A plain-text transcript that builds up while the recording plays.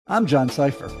I'm John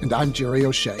Cipher. And I'm Jerry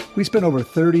O'Shea. We spent over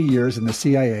 30 years in the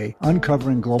CIA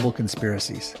uncovering global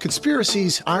conspiracies.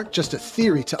 Conspiracies aren't just a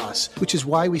theory to us, which is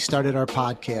why we started our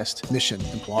podcast, Mission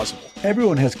Implausible.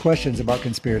 Everyone has questions about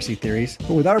conspiracy theories,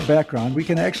 but with our background, we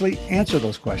can actually answer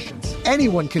those questions.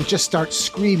 Anyone can just start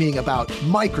screaming about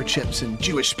microchips and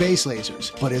Jewish space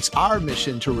lasers, but it's our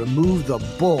mission to remove the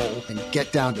bull and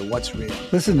get down to what's real.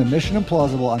 Listen to Mission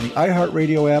Implausible on the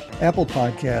iHeartRadio app, Apple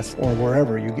Podcasts, or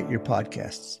wherever you get your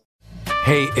podcasts.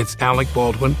 Hey, it's Alec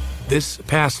Baldwin. This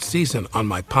past season on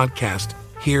my podcast,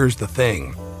 Here's the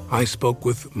Thing, I spoke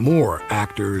with more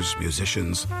actors,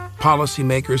 musicians,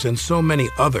 policymakers, and so many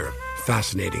other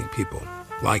fascinating people,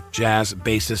 like jazz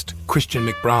bassist Christian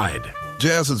McBride.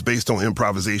 Jazz is based on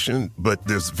improvisation, but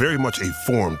there's very much a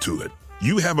form to it.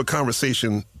 You have a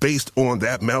conversation based on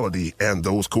that melody and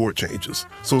those chord changes.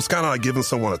 So it's kind of like giving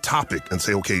someone a topic and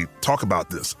say, okay, talk about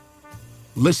this.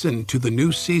 Listen to the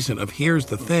new season of Here's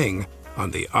the Thing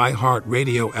on the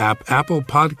iHeartRadio app, Apple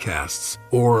Podcasts,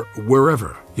 or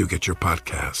wherever you get your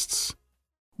podcasts.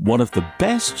 One of the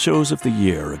best shows of the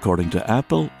year, according to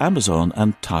Apple, Amazon,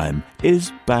 and Time,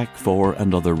 is back for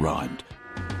another round.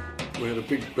 We had a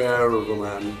big bear of a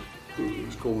man who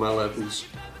was called Mal Evans,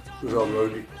 who was our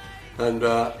roadie. And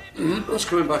I was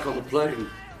coming back on the plane,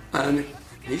 and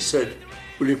he said,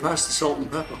 "Will you pass the salt and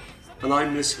pepper?" And I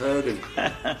misheard him.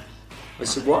 I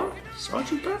said, "What?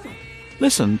 Sergeant Pepper?"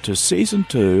 Listen to Season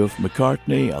 2 of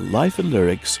McCartney, A Life in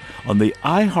Lyrics on the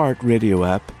iHeartRadio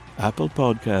app, Apple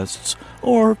Podcasts,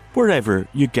 or wherever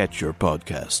you get your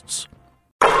podcasts.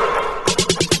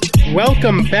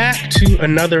 Welcome back to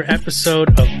another episode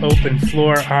of Open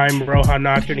Floor. I'm Rohan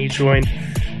Nadkarni, joined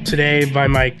today by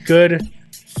my good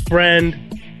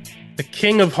friend, the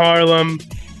King of Harlem,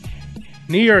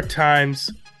 New York Times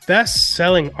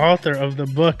best-selling author of the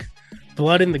book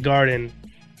Blood in the Garden,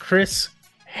 Chris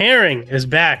Herring is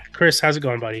back. Chris, how's it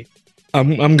going, buddy?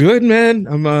 I'm good, man.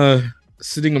 I'm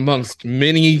sitting amongst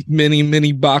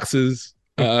many boxes.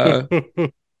 I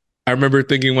remember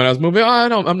thinking when I was moving,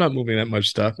 I'm not moving that much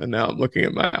stuff, and now I'm looking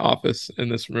at my office in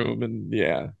this room, and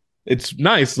yeah, it's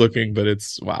nice looking, but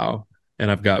it's wow. And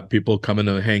I've got people coming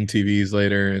to hang TVs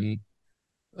later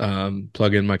and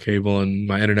plug in my cable and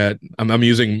my internet. I'm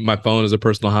using my phone as a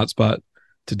personal hotspot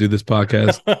to do this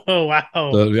podcast. Oh, wow.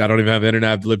 So I don't even have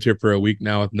internet. I've lived here for a week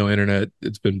now with no internet.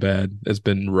 It's been bad. It's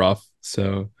been rough.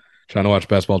 So trying to watch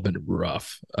basketball has been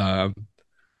rough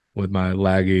with my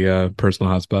laggy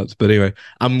personal hotspots. But anyway,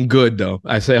 I'm good though.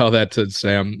 I say all that to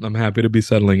say I'm happy to be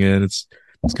settling in. It's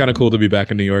kind of cool to be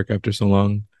back in New York after so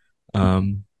long.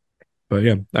 But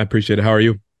yeah, I appreciate it. How are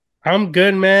you? I'm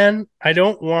good, man. I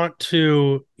don't want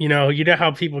to, you know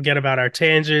how people get about our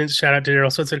tangents. Shout out to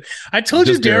Daryl Switzer. I told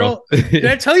you, Daryl. Did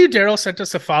I tell you Daryl sent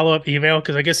us a follow-up email?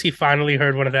 Because I guess he finally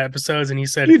heard one of the episodes and he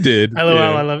said, "You did." LOL, yeah.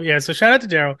 I love it. Yeah, so shout out to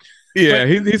Daryl. Yeah,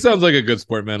 he sounds like a good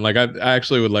sport, man. Like I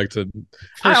actually would like to.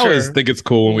 I always think it's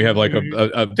cool when we have like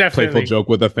a playful joke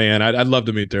with a fan. I'd love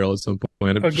to meet Daryl at some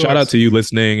point. Shout out to you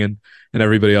listening and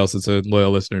everybody else that's a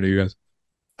loyal listener to you guys.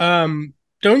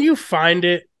 Don't you find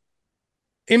it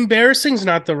embarrassing is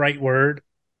not the right word,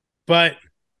 but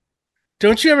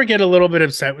don't you ever get a little bit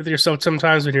upset with yourself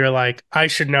sometimes when you're like, I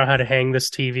should know how to hang this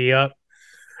TV up?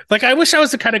 Like, I wish I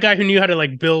was the kind of guy who knew how to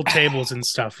like build tables and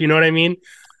stuff. You know what I mean?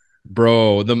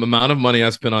 Bro, the amount of money I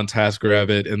spent on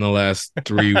TaskRabbit in the last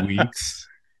 3 weeks,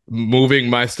 moving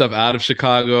my stuff out of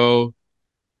Chicago.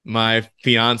 My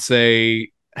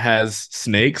fiance has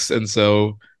snakes, and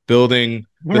so building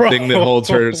the thing that holds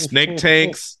her snake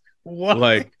tanks. What?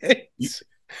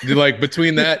 Like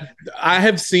between that, I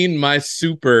have seen the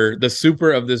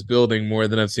super of this building more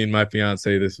than I've seen my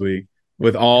fiance this week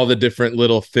with all the different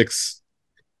little fixes.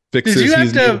 Did you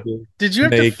have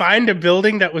to find a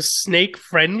building that was snake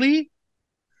friendly?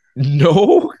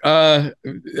 No. I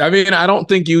mean, I don't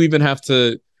think you even have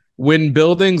to. When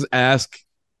buildings ask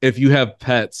if you have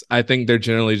pets, I think they're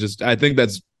generally I think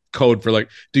that's code for like,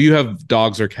 do you have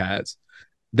dogs or cats?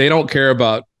 They don't care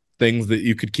about things that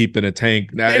you could keep in a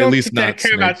tank. They don't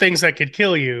care about things that could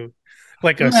kill you,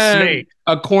 like a snake.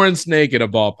 A corn snake and a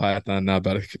ball python not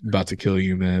about to kill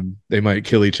you, man. They might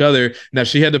kill each other. Now,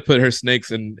 she had to put her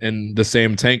snakes in the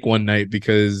same tank one night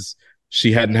because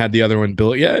she hadn't had the other one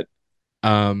built yet.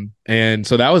 And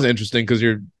so that was interesting because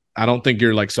I don't think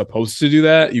you're like supposed to do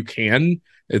that. You can.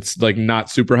 It's like not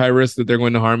super high risk that they're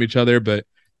going to harm each other, but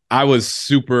I was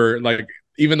super like,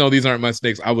 even though these aren't my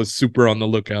snakes, I was super on the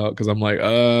lookout because I'm like,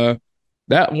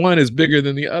 that one is bigger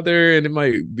than the other and it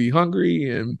might be hungry.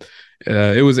 And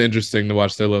it was interesting to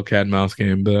watch their little cat and mouse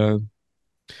game, but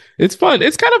it's fun.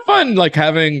 It's kind of fun. Like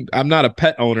I'm not a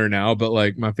pet owner now, but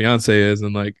like my fiance is,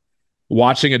 and like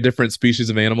watching a different species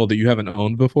of animal that you haven't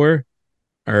owned before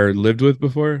or lived with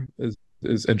before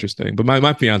is interesting. But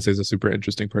my fiance is a super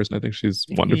interesting person. I think she's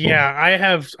wonderful. Yeah,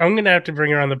 I'm gonna have to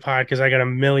bring her on the pod because I got a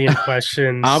million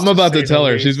questions. I'm about to tell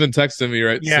her. She's been texting me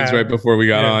since right before we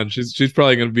got on. She's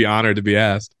probably gonna be honored to be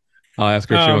asked. I'll ask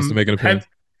her if she wants to make an appearance.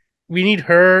 We need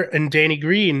her and Danny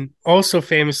Green, also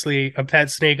famously a pet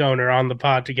snake owner, on the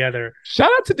pod together. Shout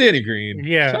out to Danny Green.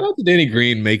 Yeah. Shout out to Danny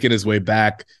Green making his way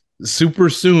back super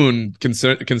soon,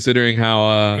 considering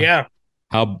how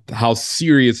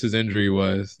serious his injury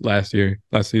was last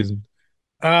season.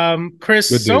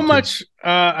 Chris, so much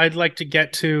I'd like to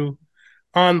get to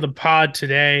on the pod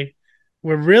today.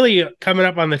 We're really coming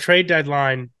up on the trade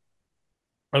deadline,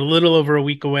 a little over a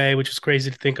week away, which is crazy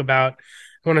to think about.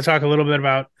 I want to talk a little bit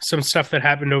about some stuff that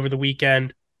happened over the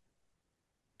weekend,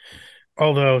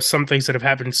 although some things that have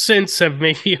happened since have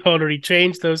maybe already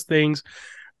changed those things.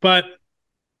 But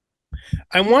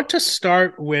I want to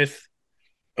start with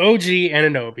OG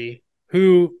Anunoby,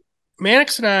 who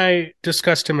Mannix and I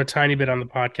discussed him a tiny bit on the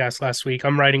podcast last week.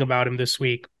 I'm writing about him this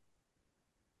week.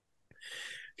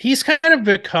 He's kind of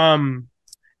become,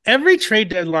 every trade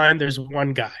deadline, there's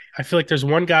one guy. I feel like there's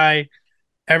one guy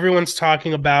everyone's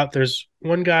talking about. There's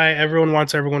one guy everyone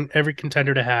wants every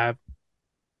contender to have.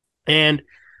 And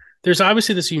there's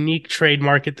obviously this unique trade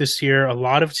market this year. A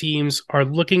lot of teams are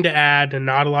looking to add, and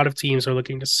not a lot of teams are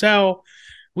looking to sell.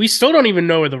 We still don't even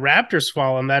know where the Raptors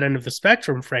fall on that end of the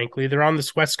spectrum, frankly. They're on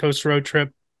this West Coast road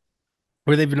trip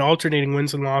where they've been alternating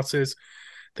wins and losses.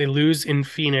 They lose in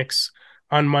Phoenix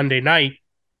on Monday night.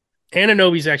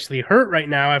 Anunoby's actually hurt right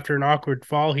now after an awkward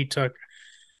fall he took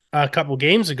a couple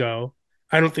games ago.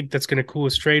 I don't think that's going to cool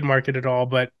his trade market at all,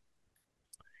 but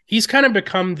he's kind of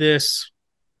become this.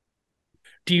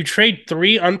 Do you trade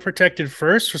 3 unprotected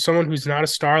firsts for someone who's not a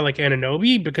star like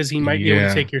Anunoby because he might be able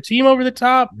to take your team over the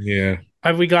top? Yeah.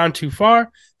 Have we gone too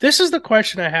far? This is the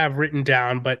question I have written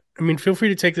down, but I mean, feel free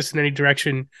to take this in any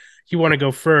direction you want to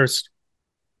go first.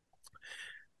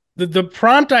 The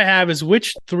prompt I have is,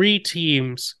 which 3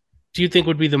 teams do you think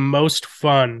would be the most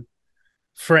fun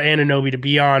for Anunoby to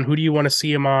be on? Who do you want to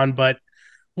see him on? But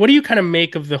what do you kind of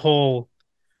make of the whole,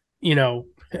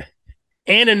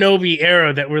 Anunoby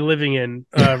era that we're living in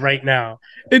right now?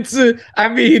 It's I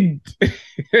mean,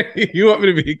 you want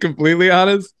me to be completely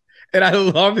honest? And I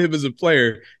love him as a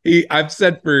player. I've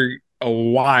said for a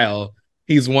while,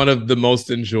 he's one of the most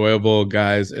enjoyable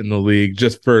guys in the league,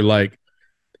 just for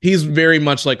he's very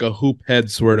much like a hoop head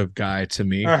sort of guy to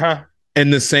me. In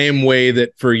the same way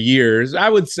that for years, I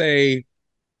would say,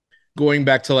 going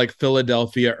back to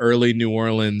Philadelphia, early New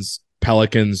Orleans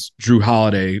Pelicans, Jrue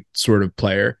Holiday sort of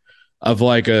player, of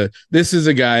this is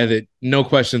a guy that no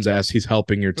questions asked, he's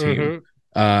helping your team.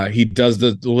 He does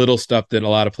the little stuff that a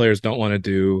lot of players don't want to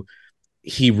do.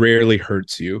 He rarely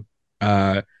hurts you.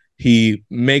 He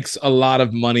makes a lot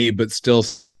of money, but still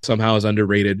somehow is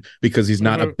underrated because he's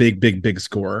not a big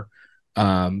scorer.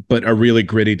 But a really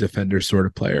gritty defender sort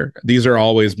of player. These are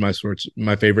always my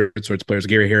favorite sorts of players.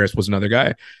 Gary Harris was another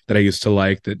guy that I used to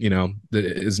like, that that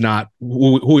is not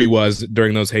who he was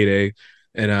during those heyday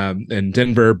in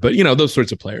Denver, but those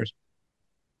sorts of players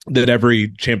that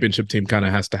every championship team kind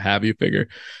of has to have, you figure.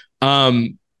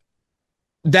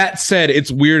 That said, it's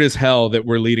weird as hell that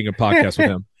we're leading a podcast with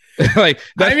him. That's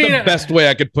the best way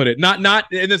I could put it. Not,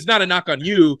 and it's not a knock on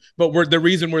you, but the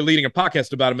reason we're leading a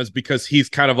podcast about him is because he's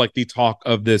kind of the talk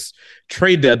of this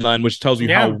trade deadline, which tells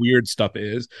you how weird stuff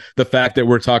is. The fact that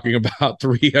we're talking about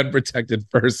 3 unprotected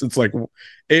firsts,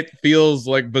 it feels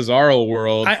like Bizarro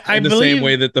World in the same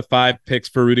way that the 5 picks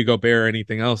for Rudy Gobert or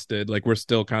anything else did. We're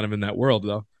still kind of in that world,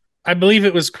 though. I believe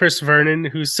it was Chris Vernon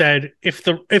who said, if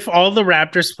all the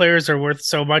Raptors players are worth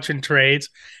so much in trades,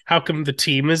 how come the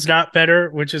team is not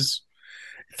better?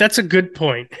 That's a good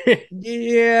point.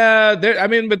 Yeah.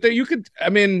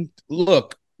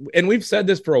 Look, and we've said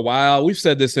this for a while. We've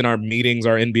said this in our meetings,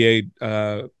 our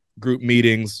NBA group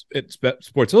meetings at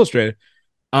Sports Illustrated.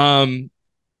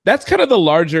 That's kind of the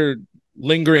larger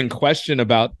lingering question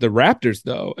about the Raptors,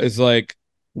 though, is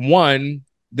one,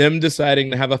 them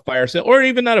deciding to have a fire sale, or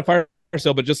even not a fire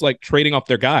sale, but just trading off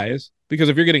their guys. Because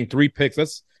if you're getting 3 picks,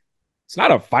 it's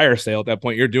not a fire sale at that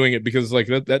point. You're doing it because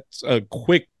that's a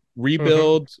quick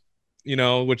rebuild,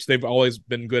 which they've always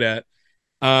been good at.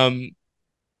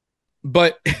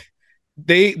 But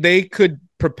they could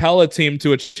propel a team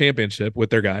to a championship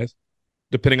with their guys,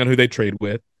 depending on who they trade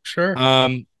with. Sure.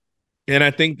 And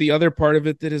I think the other part of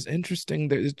it that is interesting,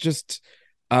 that is just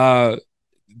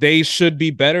they should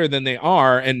be better than they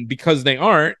are, and because they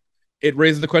aren't, it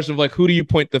raises the question of who do you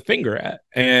point the finger at?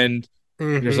 And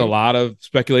there's a lot of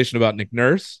speculation about Nick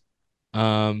Nurse.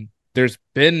 There's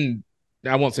been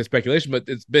I won't say speculation, but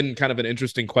it's been kind of an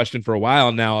interesting question for a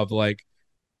while now of like,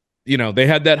 they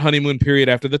had that honeymoon period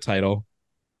after the title.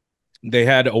 They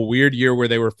had a weird year where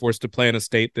they were forced to play in a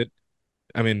state that,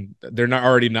 I mean, they're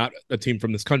not a team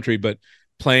from this country, but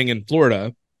playing in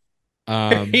Florida.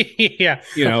 Yeah,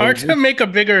 hard to make a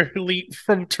bigger leap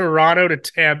from Toronto to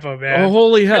Tampa, man. Oh,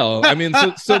 holy hell! I mean,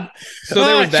 so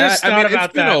there was that. Just thought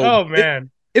about that. Oh man,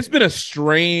 it's been a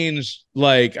strange.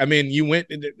 Like, I mean,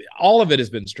 all of it has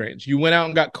been strange. You went out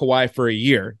and got Kawhi for a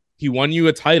year. He won you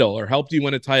a title or helped you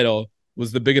win a title.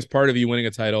 Was the biggest part of you winning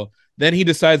a title. Then he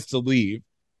decides to leave.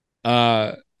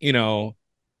 They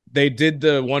did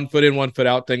the 1 foot in, 1 foot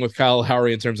out thing with Kyle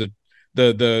Lowry in terms of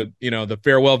the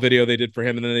farewell video they did for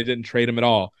him, and then they didn't trade him at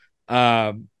all.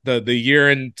 The year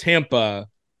in Tampa,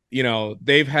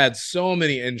 they've had so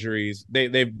many injuries.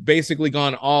 They've basically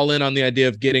gone all in on the idea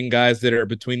of getting guys that are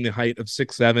between the height of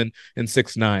 6'7" and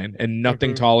 6'9", and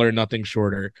nothing taller, nothing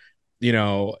shorter.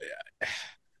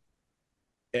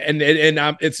 And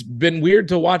it's been weird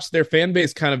to watch their fan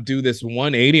base kind of do this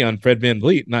 180 on Fred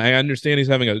VanVleet. And I understand he's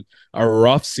having a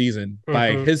rough season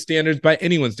by his standards, by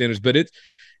anyone's standards, but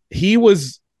he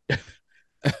was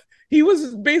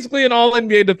basically an all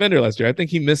NBA defender last year. I think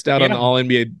he missed out on the all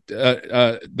NBA,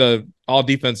 the all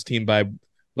defense team by,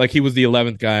 like, he was the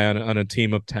 11th guy on a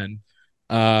team of 10.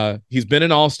 He's been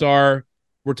an all-star.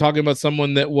 We're talking about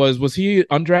someone that was he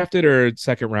undrafted or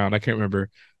second round? I can't remember.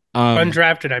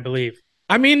 Undrafted, I believe.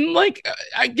 I mean, like,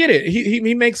 I get it.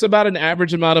 He makes about an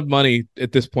average amount of money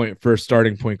at this point for a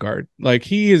starting point guard. Like,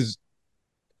 he is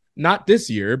not this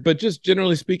year, but just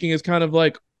generally speaking, is kind of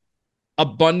like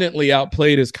abundantly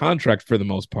outplayed his contract for the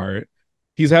most part.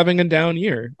 He's having a down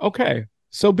year. Okay,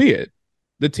 so be it.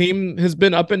 The team has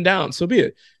been up and down, so be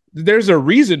it. There's a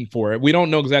reason for it. We don't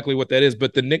know exactly what that is,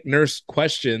 but the Nick Nurse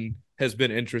question has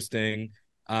been interesting.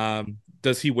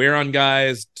 Does he wear on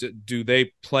guys? Do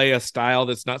they play a style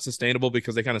that's not sustainable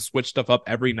because they kind of switch stuff up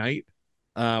every night,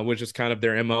 which is kind of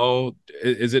their MO?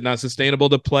 Is it not sustainable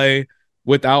to play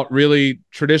without really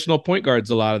traditional point guards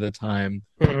a lot of the time?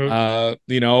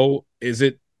 Is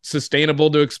it sustainable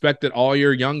to expect that all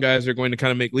your young guys are going to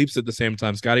kind of make leaps at the same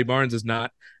time? Scotty Barnes has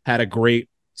not had a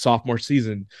great sophomore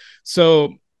season.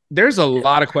 So there's a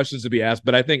lot of questions to be asked,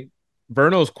 but I think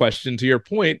Verno's question, to your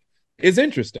point, is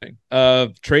interesting.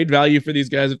 Trade value for these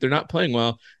guys if they're not playing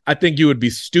well. I think you would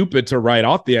be stupid to write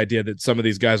off the idea that some of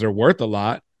these guys are worth a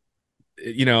lot,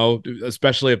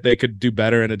 especially if they could do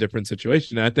better in a different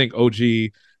situation. And I think OG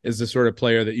is the sort of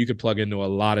player that you could plug into a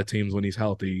lot of teams when he's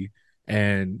healthy,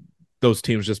 and those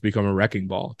teams just become a wrecking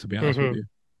ball, to be honest with you.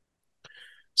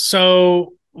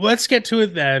 So let's get to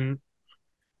it then.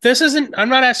 I'm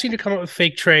not asking you to come up with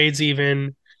fake trades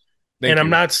even. Thank you. I'm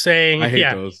not saying, I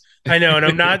hate those. I know. And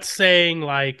I'm not saying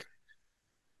like,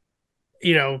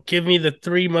 give me the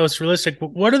three most realistic,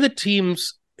 but what are the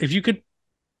teams, if you could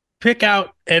pick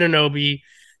out Anunoby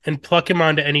and pluck him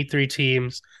onto any three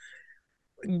teams,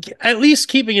 at least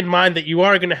keeping in mind that you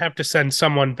are going to have to send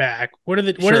someone back. What are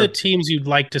the teams you'd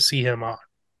like to see him on?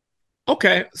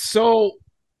 Okay. So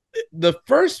the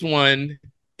first one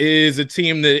is a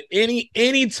team that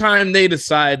any time they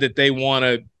decide that they want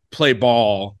to play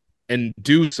ball and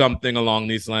do something along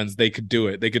these lines, they could do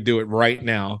it. They could do it right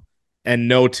now, and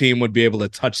no team would be able to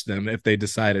touch them if they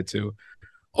decided to.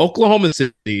 Oklahoma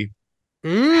City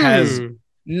has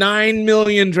 9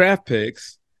 million draft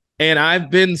picks, and I've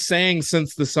been saying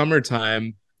since the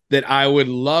summertime that I would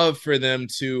love for them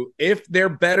to, if they're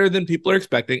better than people are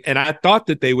expecting, and I thought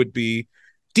that they would be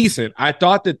decent. I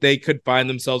thought that they could find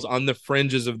themselves on the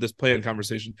fringes of this play-in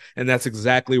conversation, and that's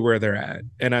exactly where they're at.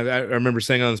 And I remember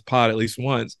saying on this pod at least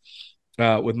once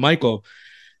with Michael,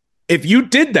 if you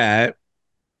did that,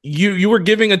 you were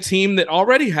giving a team that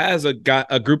already has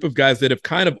a group of guys that have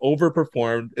kind of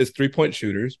overperformed as three-point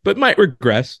shooters, but might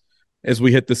regress as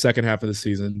we hit the second half of the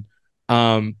season.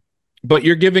 But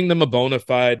you're giving them a bona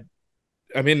fide.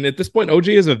 I mean, at this point, OG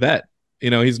is a vet.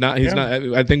 He's not,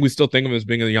 I think we still think of him as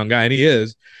being a young guy, and he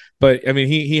is, but I mean,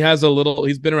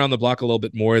 he's been around the block a little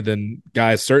bit more than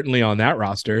guys certainly on that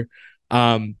roster.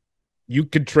 You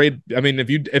could trade. I mean,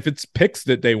 if it's picks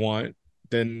that they want,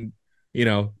 then,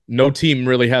 no team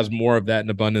really has more of that in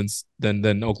abundance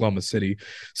than Oklahoma City.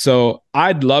 So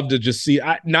I'd love to just see,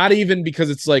 not even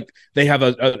because it's like they have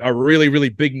a really, really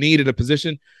big need at a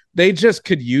position. They just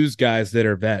could use guys that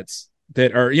are vets,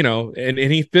 that are, and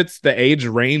he fits the age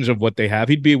range of what they have.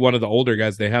 He'd be one of the older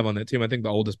guys they have on that team. I think the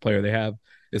oldest player they have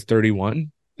is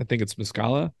 31. I think it's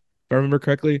Muscala, if I remember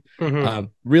correctly.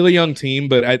 Really young team,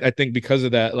 but I think because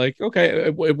of that, like, okay,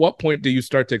 at what point do you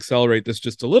start to accelerate this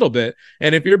just a little bit?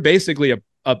 And if you're basically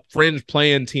a fringe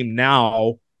play-in team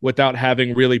now without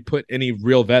having really put any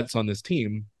real vets on this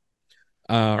team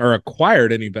or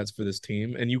acquired any vets for this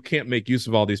team, and you can't make use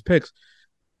of all these picks.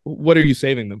 What are you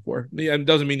saving them for? It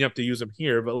doesn't mean you have to use them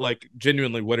here, but like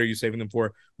genuinely, what are you saving them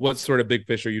for? What sort of big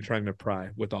fish are you trying to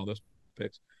pry with all those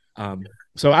picks?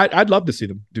 So I'd love to see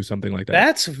them do something like that.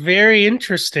 That's very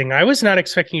interesting. I was not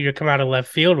expecting you to come out of left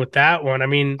field with that one. I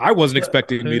mean, I wasn't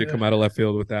expecting me to come out of left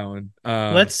field with that one.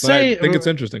 Let's say, I think it's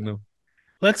interesting though.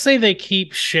 Let's say they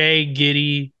keep Shea,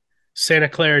 Giddey, Santa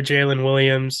Clara, Jalen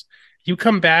Williams. You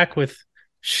come back with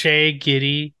Shea,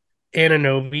 Giddey,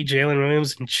 Anunoby, Jalen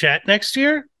Williams, and Chet next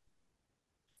year.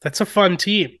 That's a fun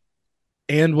team.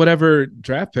 And whatever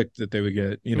draft pick that they would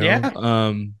get, Yeah.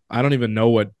 I don't even know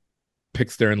what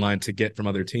picks they're in line to get from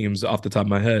other teams off the top of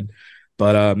my head.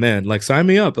 But man, like sign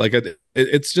me up. Like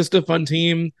it's just a fun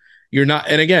team. You're not,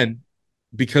 and again,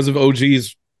 because of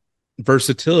OG's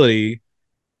versatility,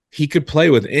 he could play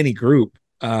with any group.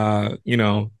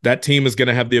 That team is going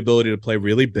to have the ability to play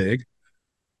really big.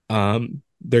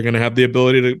 They're going to have the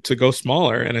ability to go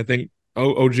smaller, and I think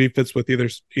OG fits with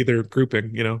either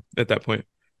grouping. At that point.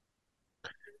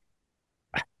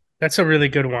 That's a really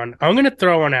good one. I'm going to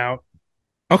throw one out.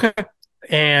 Okay.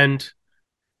 And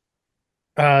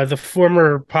the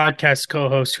former podcast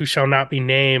co-host, who shall not be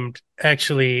named,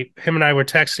 actually, him and I were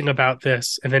texting about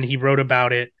this, and then he wrote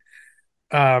about it.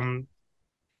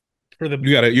 For the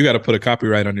you got to put a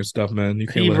copyright on your stuff, man. You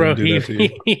can't let him do that to you.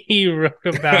 He wrote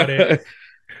about it.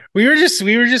 We were just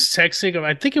texting him.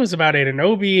 I think it was about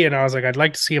Anunoby, and I was like, I'd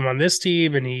like to see him on this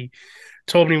team, and he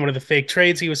told me one of the fake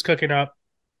trades he was cooking up.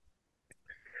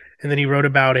 And then he wrote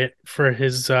about it for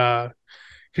his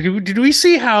did we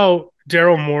see how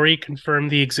Daryl Morey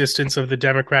confirmed the existence of the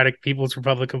Democratic People's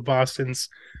Republic of Boston's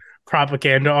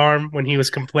propaganda arm when he was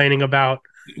complaining about?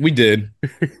 We did.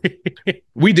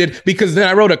 We did, because then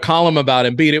I wrote a column about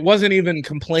Embiid. It wasn't even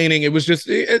complaining. It was just,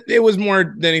 it was more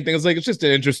than anything. It's just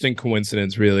an interesting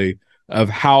coincidence, really, of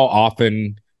how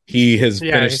often he has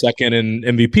finished second in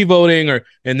MVP voting, or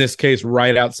in this case,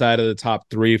 right outside of the top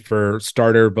 3 for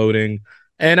starter voting.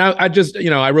 And I just,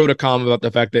 I wrote a column about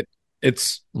the fact that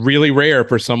it's really rare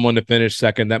for someone to finish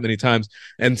second that many times.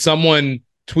 And someone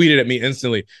tweeted at me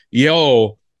instantly,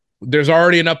 yo, there's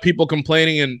already enough people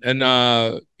complaining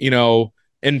and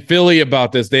in Philly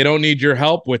about this. They don't need your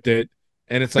help with it.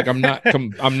 And it's like, I'm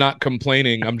not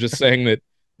complaining. I'm just saying that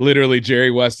literally Jerry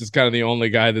West is kind of the only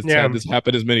guy that's had this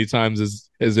happen as many times as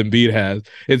Embiid has.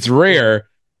 It's rare,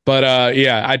 but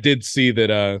I did see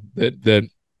that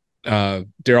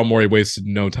Daryl Morey wasted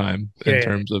no time in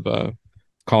terms of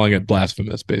calling it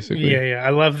blasphemous, basically. I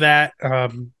love that.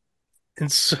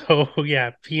 And so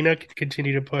Pina can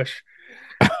continue to push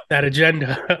that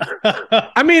agenda.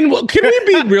 I mean, can we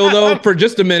be real though for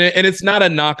just a minute? And it's not a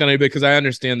knock on it, because I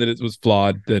understand that it was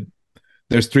flawed, that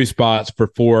there's 3 spots for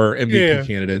 4 MVP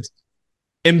candidates.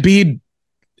 Embiid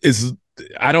is,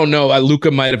 I don't know,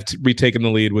 Luka might have retaken the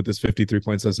lead with his 53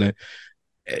 points last night.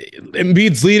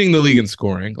 Embiid's leading the league in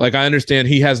scoring. Like, I understand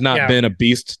he has not been a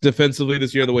beast defensively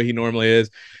this year the way he normally is.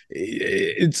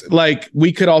 It's like,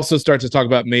 we could also start to talk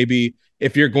about, maybe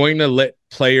if you're going to let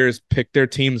players pick their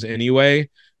teams anyway,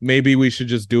 maybe we should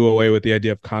just do away with the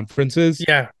idea of conferences.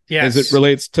 As it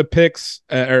relates to picks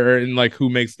or in like who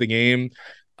makes the game.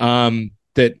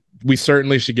 That we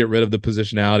certainly should get rid of the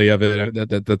positionality of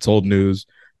it. That's old news.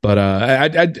 But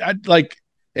I'd like,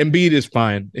 Embiid is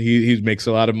fine. He makes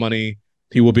a lot of money.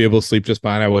 He will be able to sleep just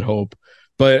fine, I would hope.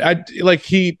 But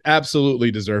he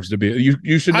absolutely deserves to be.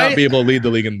 You should not be able to lead the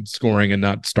league in scoring and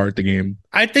not start the game.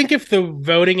 I think if the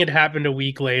voting had happened a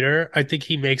week later, I think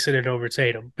he makes it over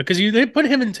Tatum, because they put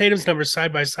him and Tatum's numbers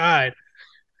side by side,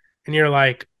 and you're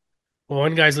like, well,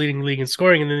 one guy's leading the league in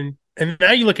scoring, and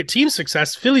now you look at team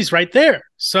success. Philly's right there,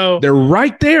 so they're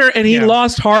right there, and he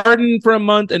lost Harden for a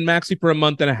month and Maxey for a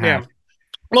month and a half.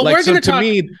 Well, we're going to talk.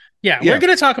 We're going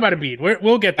to talk about Embiid.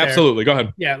 We'll get there. Absolutely, go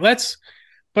ahead.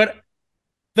 But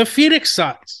the Phoenix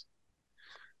Suns.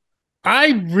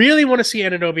 I really want to see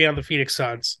Anunoby on the Phoenix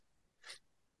Suns.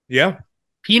 Yeah.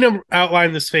 Pina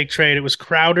outlined this fake trade. It was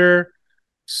Crowder,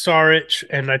 Saric,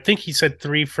 and I think he said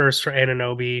 3 firsts for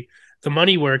Anunoby. The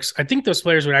money works. I think those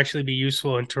players would actually be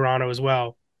useful in Toronto as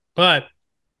well. But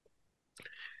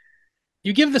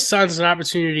you give the Suns an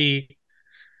opportunity.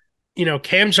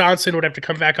 Cam Johnson would have to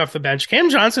come back off the bench. Cam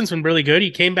Johnson's been really good. He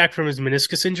came back from his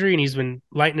meniscus injury, and he's been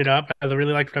lighting it up. I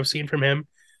really like what I've seen from him.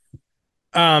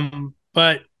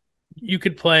 But you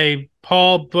could play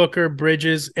Paul, Booker,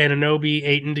 Bridges, and Anunoby,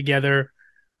 Ayton together.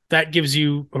 That gives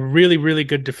you a really, really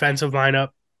good defensive lineup.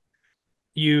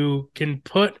 You can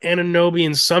put Anunoby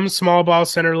in some small ball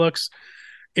center looks.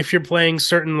 If you're playing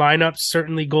certain lineups,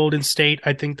 certainly Golden State,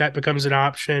 I think that becomes an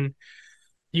option.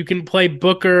 You can play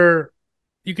Booker.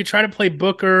 You could try to play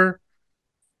Booker,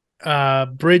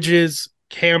 Bridges,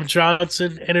 Cam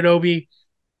Johnson, Anunoby,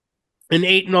 and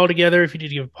Ayton all together if you need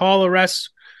to give Paul a rest.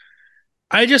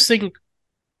 I just think,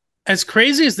 as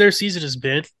crazy as their season has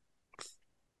been,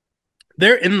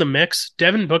 they're in the mix.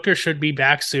 Devin Booker should be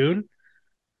back soon.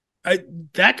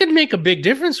 That could make a big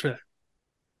difference for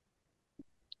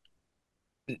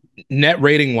them. Net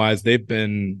rating wise, they've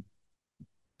been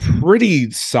pretty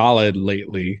solid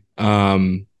lately.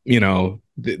 To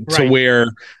where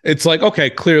it's like, okay,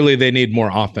 clearly they need more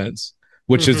offense,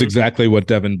 which is exactly what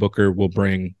Devin Booker will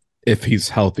bring if he's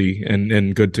healthy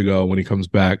and good to go when he comes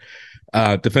back.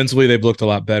 Defensively, they've looked a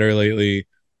lot better lately.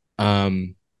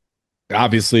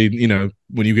 Obviously,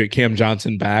 when you get Cam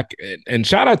Johnson back, and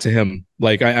shout out to him.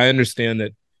 Like, I understand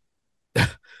that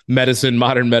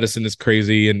modern medicine is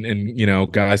crazy,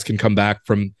 and guys can come back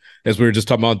from, as we were just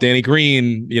talking about Danny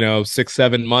Green,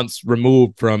 6-7 months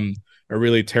removed from a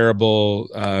really terrible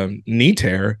knee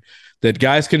tear, that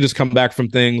guys can just come back from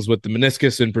things. With the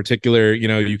meniscus in particular,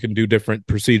 you can do different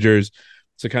procedures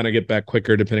to kind of get back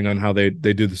quicker depending on how they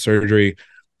do the surgery.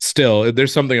 Still,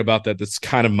 there's something about that that's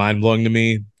kind of mind-blowing to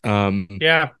me.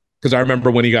 Because I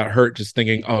remember when he got hurt, just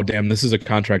thinking, oh, damn, this is a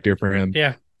contract year for him.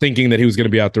 Yeah. Thinking that he was going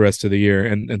to be out the rest of the year.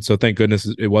 And so thank goodness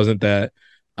it wasn't that.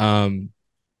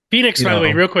 Phoenix, by the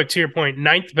way, real quick, to your point,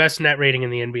 9th best net rating in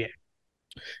the NBA.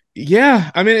 Yeah.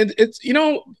 I mean, it's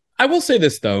I will say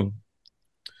this, though,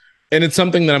 and it's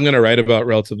something that I'm going to write about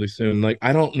relatively soon. Like,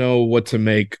 I don't know what to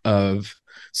make of.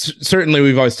 Certainly,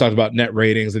 we've always talked about net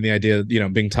ratings and the idea of,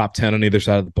 being top 10 on either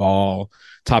side of the ball,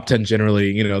 top 10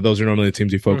 generally, those are normally the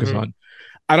teams you focus on.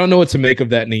 I don't know what to make of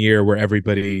that in a year where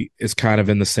everybody is kind of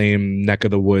in the same neck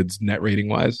of the woods net rating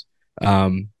wise.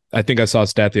 I think I saw a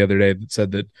stat the other day that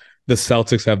said that the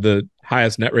Celtics have the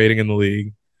highest net rating in the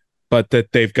league, but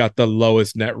that they've got the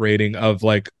lowest net rating of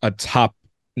like a top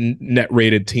net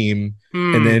rated team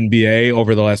in the NBA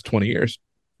over the last 20 years.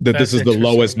 This is the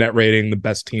lowest net rating the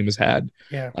best team has had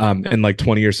in like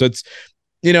 20 years. So it's,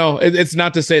 it's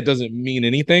not to say it doesn't mean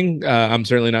anything. I'm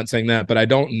certainly not saying that, but I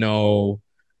don't know.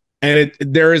 And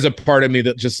there is a part of me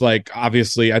that just like,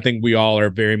 obviously, I think we all are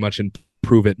very much in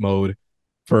prove it mode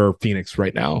for Phoenix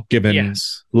right now, given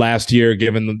last year,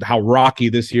 given how rocky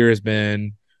this year has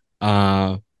been.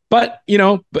 But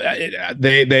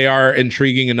they are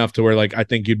intriguing enough to where, like, I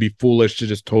think you'd be foolish to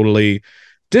just totally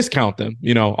discount them.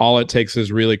 All it takes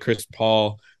is really Chris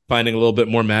Paul finding a little bit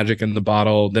more magic in the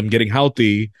bottle, them getting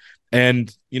healthy,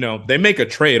 and they make a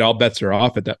trade. All bets are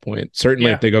off at that point.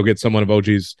 Certainly, if they go get someone of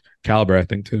OG's caliber, I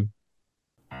think too.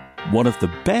 One of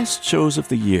the best shows of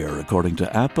the year, according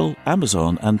to Apple,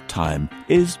 Amazon, and Time,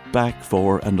 is back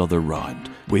for another round.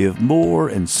 We have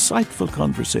more insightful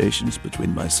conversations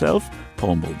between myself,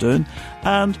 Paul Muldoon,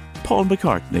 and Paul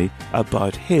McCartney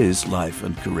about his life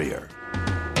and career.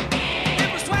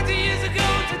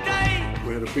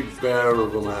 We had a big bear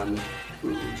of a man who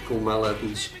was called Mal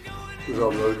Evans, who was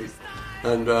our roadie.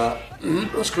 And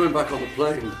I was coming back on the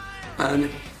plane, and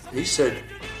he said,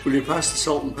 "Will you pass the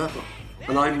salt and pepper?"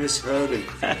 And I misheard him.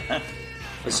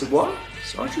 I said, "What?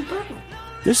 Sergeant Pepper?"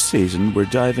 This season, we're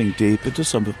diving deep into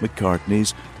some of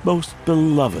McCartney's most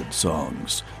beloved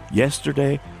songs.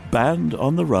 Yesterday, Band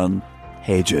on the Run,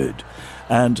 Hey Jude.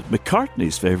 And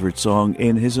McCartney's favourite song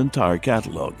in his entire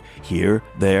catalogue, Here,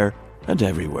 There and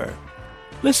Everywhere.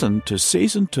 Listen to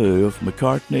Season 2 of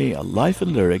McCartney, A Life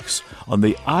in Lyrics on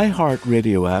the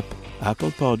iHeartRadio app,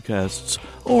 Apple Podcasts,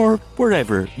 or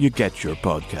wherever you get your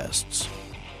podcasts.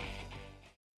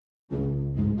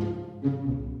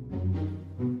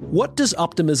 What does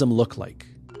optimism look like?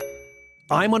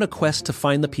 I'm on a quest to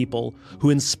find the people who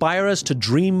inspire us to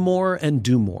dream more and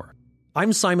do more.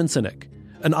 I'm Simon Sinek,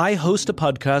 and I host a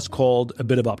podcast called A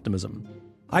Bit of Optimism.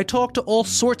 I talk to all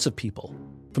sorts of people,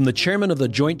 from the chairman of the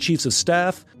Joint Chiefs of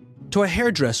Staff to a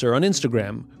hairdresser on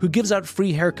Instagram who gives out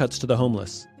free haircuts to the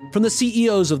homeless, from the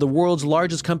CEOs of the world's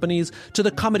largest companies to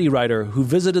the comedy writer who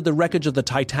visited the wreckage of the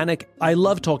Titanic. I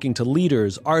love talking to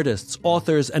leaders, artists,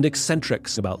 authors, and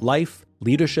eccentrics about life,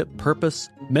 leadership, purpose,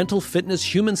 mental fitness,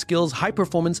 human skills, high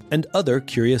performance, and other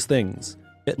curious things.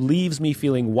 It leaves me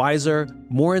feeling wiser,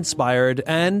 more inspired,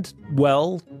 and,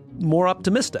 well, more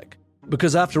optimistic.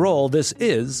 Because after all, this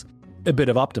is a bit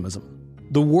of optimism.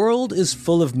 The world is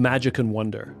full of magic and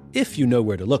wonder, if you know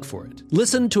where to look for it.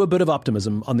 Listen to A Bit of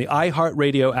Optimism on the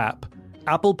iHeartRadio app,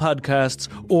 Apple Podcasts,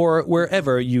 or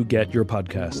wherever you get your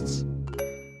podcasts.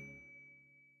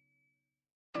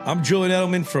 I'm Julian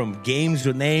Edelman from Games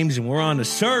with Names, and we're on the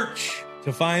search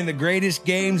to find the greatest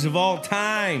games of all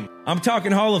time. I'm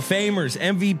talking Hall of Famers,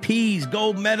 MVPs,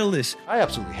 gold medalists. I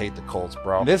absolutely hate the Colts,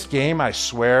 bro. This game, I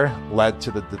swear, led to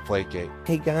the Deflategate.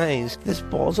 Hey guys, this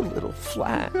ball's a little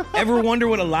flat. Ever wonder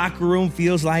what a locker room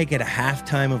feels like at a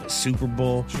halftime of a Super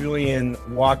Bowl? Julian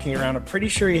walking around, I'm pretty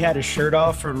sure he had his shirt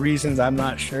off for reasons I'm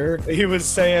not sure. He was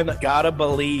saying, gotta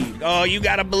believe. Oh, you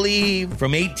gotta believe.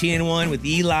 From 18-1 with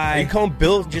Eli. Are you calling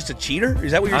Bill just a cheater?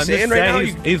 Is that what you're saying right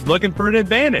now? He's looking for an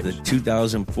advantage. The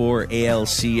 2004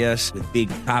 ALCS with Big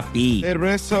Papi. The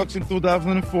Red Sox in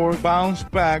 2004 bounced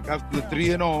back after the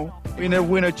 3-0.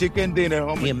 Winner chicken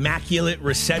dinner. The immaculate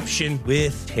reception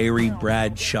with Terry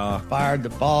Bradshaw. Fired the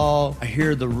ball. I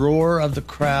hear the roar of the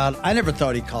crowd. I never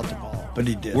thought he caught the ball, but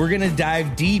he did. We're going to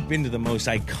dive deep into the most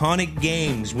iconic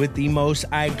games with the most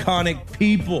iconic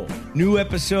people. New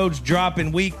episodes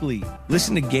dropping weekly.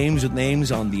 Listen to Games with Names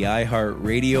on the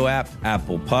iHeartRadio app,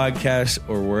 Apple Podcasts,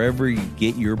 or wherever you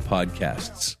get your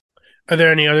podcasts. Are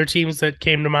there any other teams that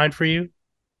came to mind for you?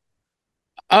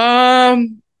 I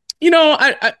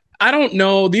don't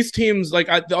know. These teams,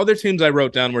 the other teams I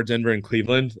wrote down were Denver and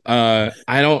Cleveland. I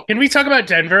don't. Can we talk about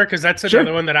Denver? Because that's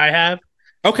another one that I have.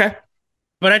 Okay.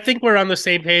 But I think we're on the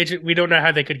same page. We don't know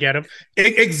how they could get him.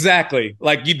 Exactly.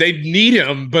 They need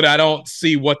him, but I don't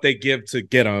see what they give to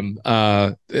get him.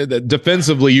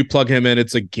 Defensively, you plug him in,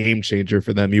 it's a game changer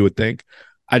for them, you would think.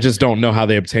 I just don't know how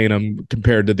they obtain him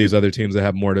compared to these other teams that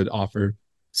have more to offer.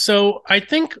 So I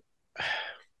think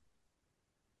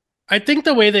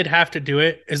the way they'd have to do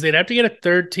it is they'd have to get a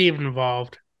third team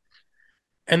involved.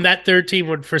 And that third team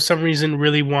would, for some reason,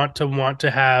 really want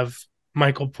to have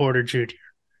Michael Porter Jr.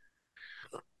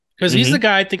 Because he's the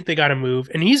guy I think they got to move.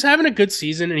 And he's having a good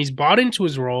season, and he's bought into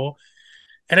his role.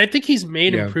 And I think he's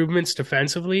made improvements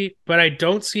defensively, but I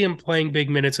don't see him playing big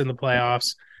minutes in the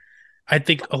playoffs. I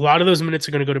think a lot of those minutes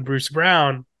are going to go to Bruce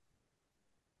Brown.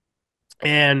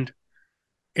 And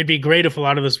it'd be great if a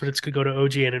lot of those minutes could go to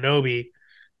OG Anunoby.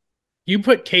 You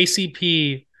put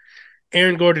KCP,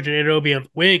 Aaron Gordon, and Anunoby on the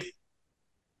wing,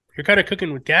 you're kind of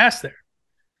cooking with gas there.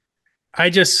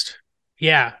 What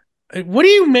do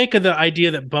you make of the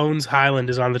idea that Bones Highland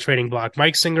is on the trading block?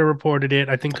 Mike Singer reported it.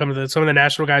 I think some of the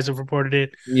national guys have reported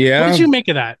it. Yeah. What did you make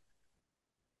of that?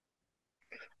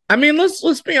 I mean,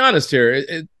 let's be honest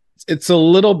here. It's a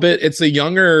little bit. It's a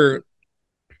younger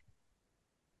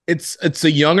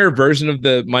version of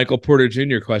the Michael Porter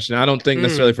Jr. question. I don't think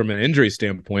necessarily from an injury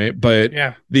standpoint, but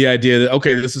the idea that,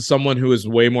 okay, this is someone who is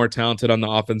way more talented on the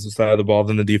offensive side of the ball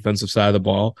than the defensive side of the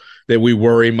ball, that we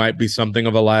worry might be something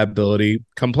of a liability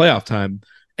come playoff time.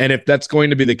 And if that's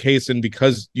going to be the case, and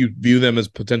because you view them as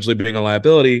potentially being a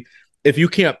liability, if you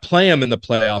can't play them in the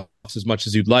playoffs as much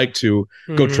as you'd like to,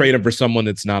 go trade them for someone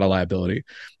that's not a liability.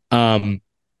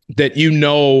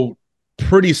 That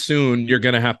pretty soon you're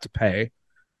going to have to pay.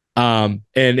 And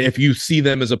if you see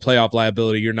them as a playoff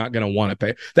liability, you're not going to want to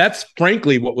pay. That's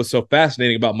frankly what was so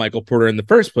fascinating about Michael Porter in the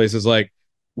first place, is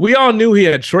we all knew he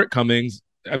had shortcomings.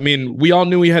 I mean, we all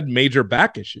knew he had major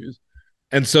back issues.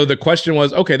 And so the question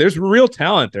was, okay, there's real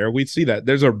talent there. We see that.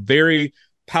 There's a very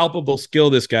palpable skill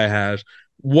this guy has.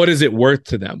 What is it worth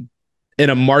to them in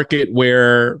a market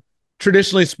where,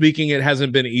 traditionally speaking, it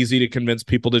hasn't been easy to convince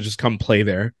people to just come play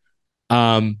there?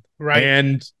 Right.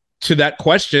 And to that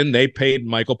question, they paid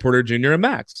Michael Porter Jr. a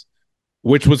max,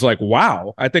 which was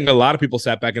wow. I think a lot of people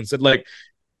sat back and said,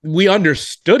 we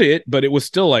understood it, but it was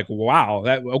still wow,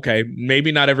 okay,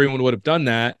 maybe not everyone would have done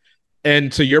that.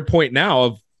 And to your point now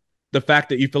of the fact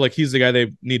that you feel like he's the guy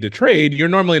they need to trade, you're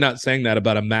normally not saying that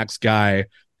about a max guy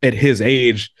at his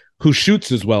age who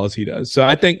shoots as well as he does. So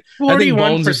I think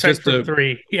 41% is just from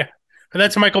three. Yeah. But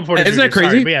that's Michael Porter Jr. Isn't that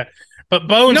crazy? Sorry, but But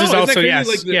Bones is also,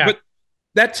 yes. But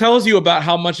that tells you about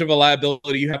how much of a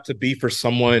liability you have to be for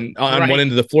someone on one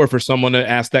end of the floor, for someone to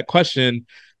ask that question,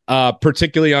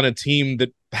 particularly on a team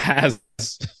that has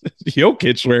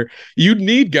Jokic, where you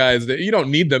need guys that you don't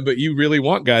need them, but you really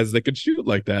want guys that could shoot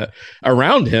like that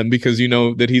around him, because you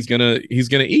know that he's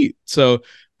gonna eat. So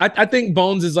I think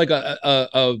Bones is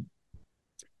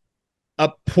a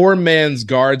poor man's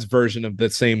guards version of the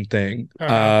same thing,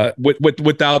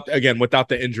 without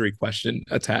the injury question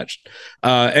attached.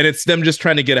 And it's them just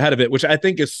trying to get ahead of it, which I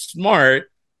think is smart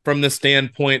from the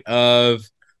standpoint of,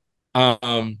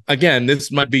 again,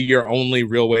 this might be your only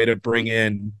real way to bring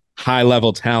in high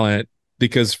level talent,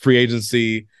 because free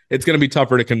agency, it's going to be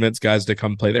tougher to convince guys to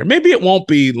come play there. Maybe it won't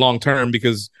be long term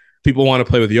because people want to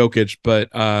play with Jokic,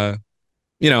 but I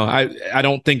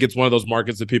don't think it's one of those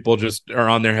markets that people just are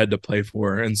on their head to play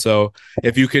for. And so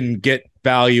if you can get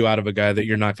value out of a guy that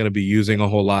you're not going to be using a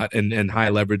whole lot in high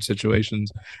leverage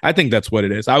situations, I think that's what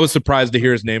it is. I was surprised to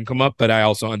hear his name come up, but I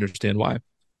also understand why.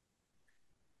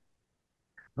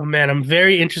 Oh man, I'm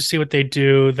very interested to see what they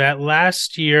do. That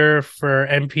last year for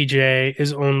MPJ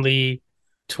is only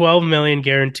 12 million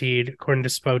guaranteed, according to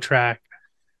Spotrac.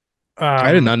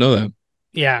 I did not know that.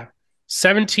 Yeah,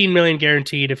 17 million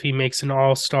guaranteed if he makes an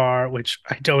All-Star, which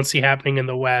I don't see happening in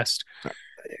the West.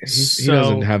 He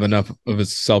doesn't have enough of a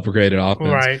self-created offense.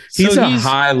 Right. He's a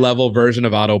high-level version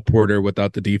of Otto Porter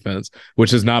without the defense,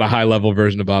 which is not a high-level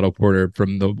version of Otto Porter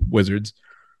from the Wizards.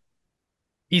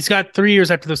 He's got 3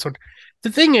 years after this one. The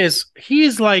thing is,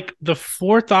 he's like the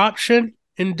fourth option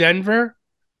in Denver.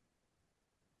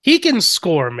 He can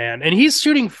score, man. And he's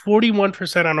shooting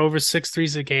 41% on over 6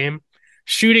 threes a game.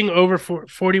 Shooting over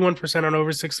 41% on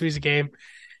over 6 threes a game.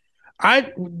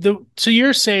 To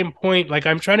your same point, like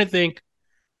I'm trying to think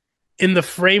in the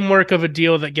framework of a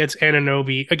deal that gets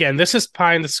Anunoby. Again, this is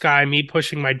pie in the sky, me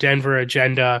pushing my Denver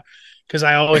agenda because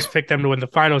I always pick them to win the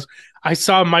finals. I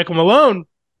saw Michael Malone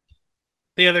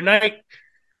the other night.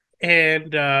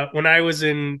 And when I was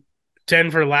in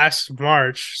Denver last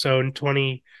March, so in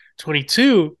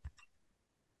 2022,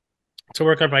 to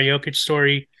work on my Jokic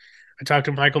story, I talked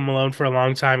to Michael Malone for a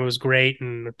long time. It was great.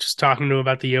 And just talking to him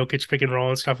about the Jokic pick and roll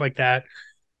and stuff like that.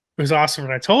 It was awesome.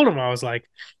 And I told him, I was like,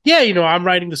 yeah, I'm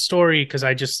writing the story because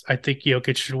I think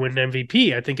Jokic should win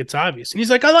MVP. I think it's obvious. And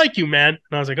he's like, I like you, man.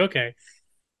 And I was like, okay.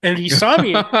 And he saw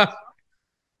me.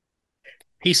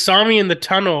 He saw me in the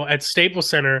tunnel at Staples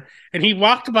Center, and he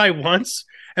walked by once.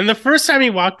 And the first time he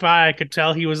walked by, I could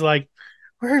tell he was like,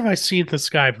 where have I seen this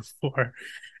guy before?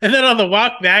 And then on the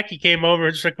walk back, he came over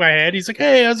and shook my hand. He's like,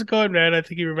 hey, how's it going, man? I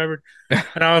think he remembered.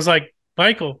 And I was like,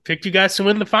 Michael, picked you guys to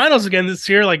win the finals again this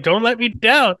year. Like, don't let me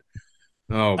down.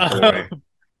 Oh, boy.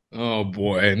 Oh,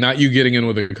 boy. Not you getting in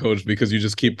with a coach because you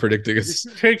just keep predicting his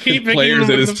players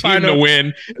and his team to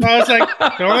win. I was like,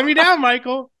 don't let me down,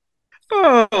 Michael.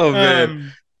 Oh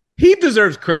man, he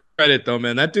deserves credit though,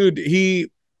 man. That dude, he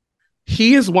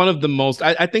is one of the most.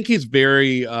 I think he's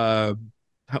very.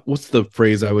 What's the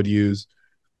phrase I would use?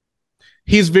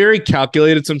 He's very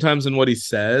calculated sometimes in what he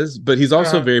says, but he's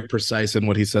also very precise in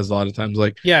what he says a lot of times.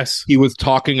 Like, yes, he was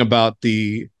talking about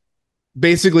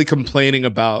basically complaining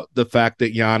about the fact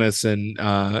that Giannis and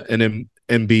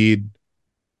Embiid.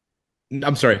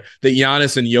 I'm sorry, that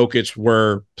Giannis and Jokic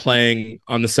were playing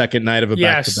on the second night of a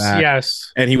back-to-back.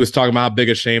 Yes. And he was talking about how big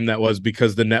a shame that was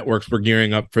because the networks were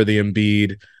gearing up for the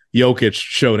Embiid-Jokic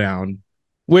showdown,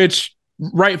 which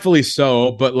rightfully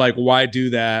so, but like, why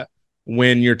do that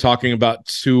when you're talking about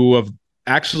two of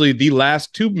actually the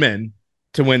last two men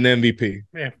to win the MVP?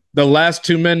 Yeah. The last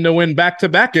two men to win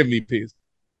back-to-back MVPs.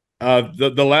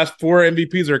 The last 4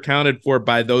 MVPs are accounted for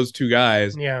by those two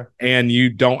guys. Yeah. And you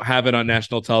don't have it on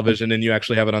national television, and you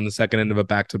actually have it on the second end of a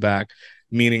back-to-back,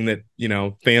 meaning that,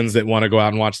 fans that want to go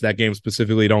out and watch that game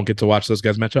specifically don't get to watch those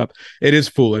guys match up. It is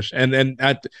foolish. And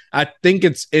I think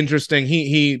it's interesting.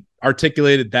 He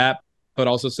articulated that, but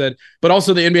also the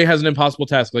NBA has an impossible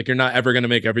task. Like, you're not ever going to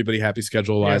make everybody happy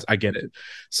schedule-wise. Yeah. I get it.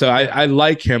 So I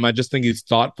like him. I just think he's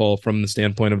thoughtful from the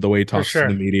standpoint of the way he talks to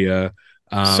the media.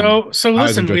 So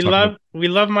listen, we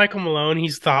love Michael Malone.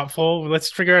 He's thoughtful.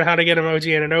 Let's figure out how to get him OG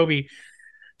Anunoby.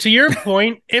 To your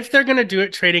point, if they're going to do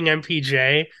it trading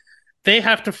MPJ, they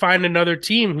have to find another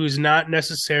team who's not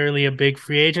necessarily a big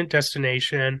free agent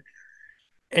destination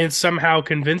and somehow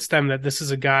convince them that this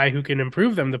is a guy who can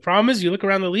improve them. The problem is you look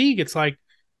around the league, it's like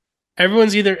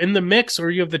everyone's either in the mix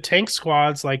or you have the tank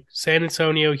squads like San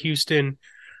Antonio, Houston,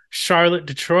 Charlotte,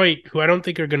 Detroit, who I don't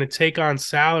think are going to take on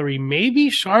salary. Maybe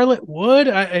Charlotte would.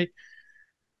 I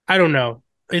don't know.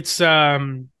 It's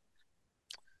man,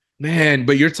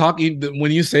 but you're talking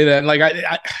when you say that, like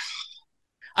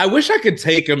I wish I could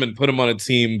take him and put him on a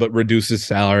team, but reduce his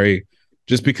salary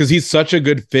just because he's such a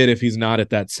good fit if he's not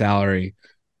at that salary,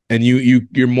 and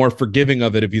you're more forgiving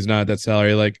of it if he's not at that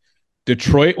salary. Like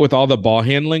Detroit with all the ball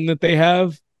handling that they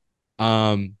have,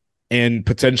 and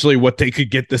potentially what they could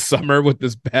get this summer with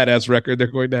this badass record they're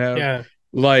going to have. Yeah.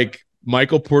 Like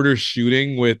Michael Porter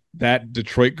shooting with that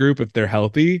Detroit group if they're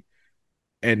healthy.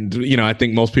 And, I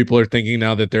think most people are thinking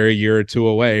now that they're a year or two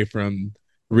away from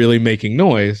really making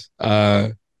noise.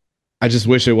 I just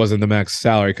wish it wasn't the max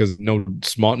salary because no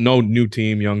new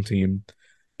team, young team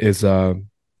is going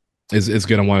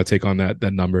to want to take on that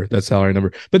number, that salary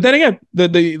number. But then again,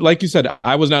 the like you said,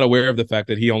 I was not aware of the fact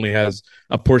that he only has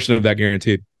a portion of that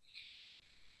guaranteed.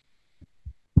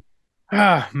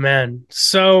 Ah, man.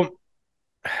 So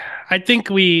I think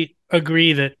we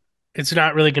agree that it's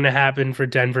not really going to happen for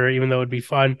Denver, even though it'd be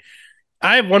fun.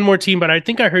 I have one more team, but I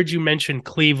think I heard you mention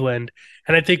Cleveland,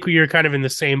 and I think you're kind of in the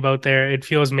same boat there. It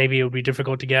feels maybe it would be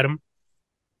difficult to get them.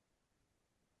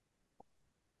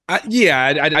 I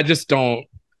just don't.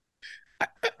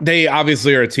 They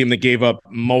obviously are a team that gave up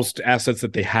most assets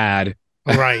that they had.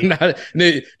 Right. Not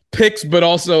picks, but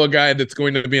also a guy that's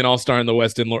going to be an all-star in the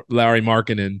West in Larry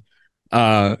Markkinen.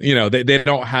 They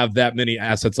don't have that many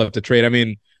assets left to trade. I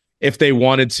mean, if they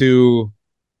wanted to,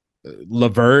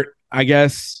 Levert, I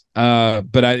guess.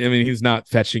 But I mean, he's not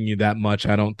fetching you that much,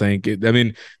 I don't think.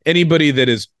 Anybody that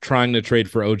is trying to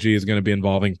trade for OG is going to be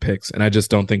involving picks, and I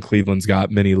just don't think Cleveland's got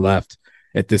many left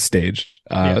at this stage.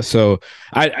 So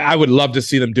I would love to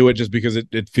see them do it just because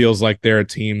it feels like they're a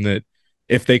team that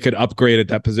if they could upgrade at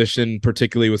that position,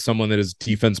 particularly with someone that is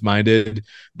defense minded,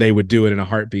 they would do it in a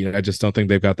heartbeat. I just don't think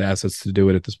they've got the assets to do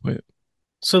it at this point.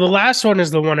 So the last one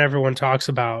is the one everyone talks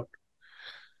about.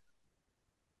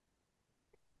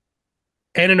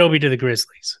 Anunoby to the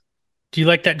Grizzlies. Do you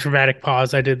like that dramatic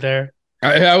pause I did there?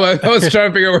 I was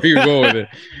trying to figure out where you're going with it.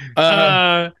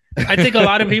 I think a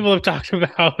lot of people have talked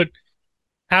about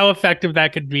how effective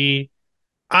that could be.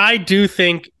 I do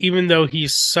think, even though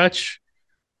he's such,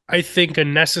 I think, a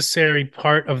necessary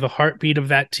part of the heartbeat of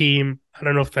that team, I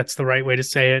don't know if that's the right way to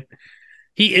say it.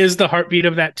 He is the heartbeat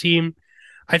of that team.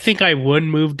 I think I would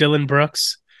move Dillon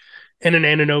Brooks in an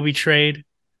Anunoby trade.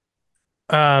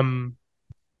 I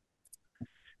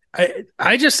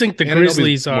just think the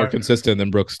Grizzlies are more consistent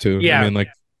than Brooks too. Yeah. I mean,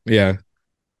 yeah.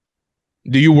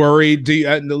 Do you worry?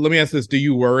 Let me ask this: do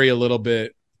you worry a little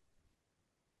bit?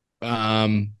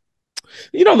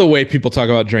 The way people talk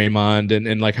about Draymond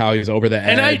and like how he's over the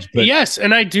edge. Yes,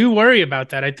 and I do worry about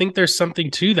that. I think there's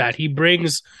something to that. He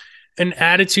brings an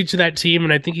attitude to that team,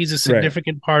 and I think he's a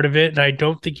significant part of it. And I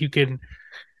don't think you can't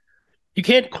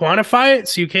quantify it,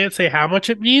 so you can't say how much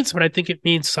it means, but I think it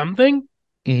means something.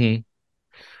 Mm-hmm.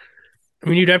 I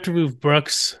mean, you'd have to move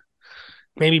Brooks,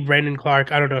 maybe Brandon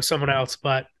Clark, I don't know, someone else,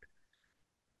 but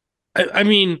I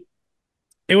mean,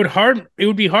 it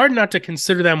would be hard not to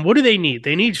consider them. What do they need?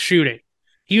 They need shooting.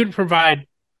 He'd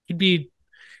be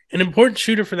an important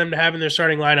shooter for them to have in their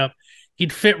starting lineup.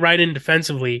 He'd fit right in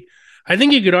defensively. I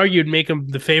think you could argue it'd make them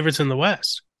the favorites in the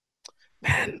West.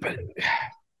 Man, but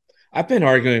I've been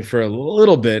arguing for a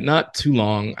little bit, not too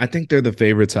long. I think they're the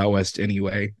favorites out West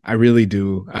anyway. I really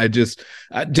do. I just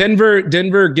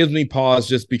Denver gives me pause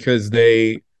just because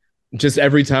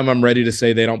every time I'm ready to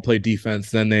say they don't play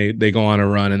defense, then they go on a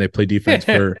run and they play defense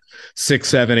for 6,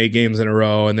 7, 8 games in a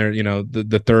row, and they're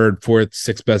the third, fourth,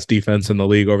 sixth best defense in the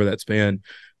league over that span.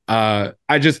 I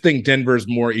just think Denver's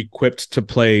more equipped to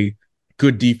play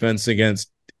good defense against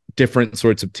different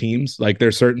sorts of teams. Like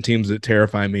there's certain teams that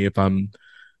terrify me if I'm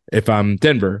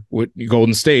Denver with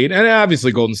Golden State, and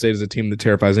obviously Golden State is a team that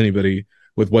terrifies anybody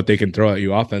with what they can throw at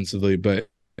you offensively, but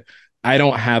I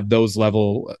don't have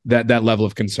that level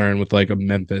of concern with like a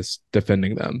Memphis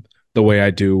defending them the way I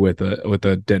do with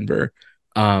a Denver.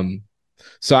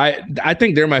 So I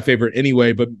think they're my favorite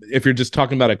anyway, but if you're just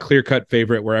talking about a clear-cut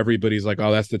favorite where everybody's like,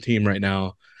 oh, that's the team right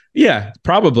now. Yeah,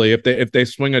 probably if they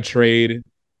swing a trade.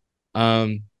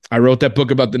 I wrote that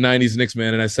book about the 90s Knicks,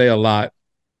 man, and I say a lot.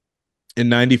 In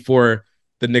 94,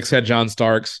 the Knicks had John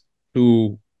Starks,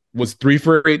 who was 3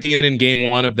 for 18 in game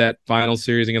 1 of that final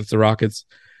series against the Rockets,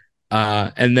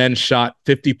 and then shot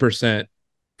 50%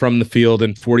 from the field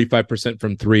and 45%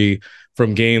 from 3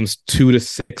 from games 2 to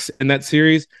 6 in that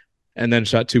series, and then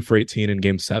shot 2 for 18 in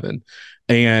game 7.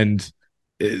 And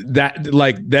that,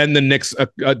 like, then the Knicks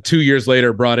 2 years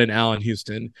later brought in Allen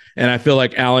Houston, and I feel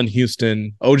like OG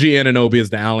Anunoby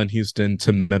is the Allen Houston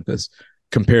to Memphis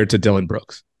compared to Dillon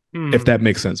Brooks. If that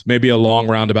makes sense. Maybe a long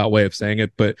roundabout way of saying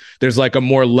it, but there's like a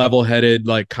more level-headed,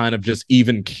 like kind of just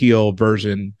even keel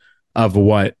version of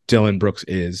what Dillon Brooks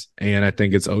is. And I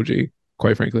think it's OG,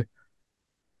 quite frankly.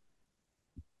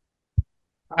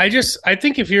 I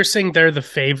think if you're saying they're the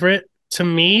favorite, to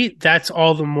me, that's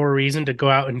all the more reason to go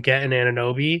out and get an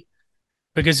Anunoby.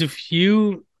 Because if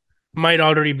you might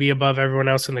already be above everyone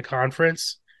else in the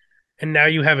conference, and now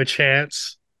you have a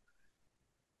chance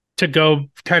to go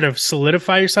kind of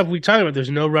solidify yourself. We talked about there's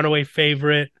no runaway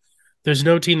favorite. There's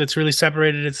no team that's really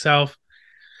separated itself.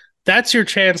 That's your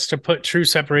chance to put true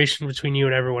separation between you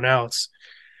and everyone else.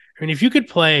 I mean, if you could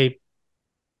play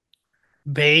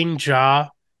Bane, Ja,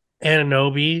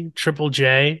 Anunoby, Triple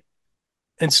J,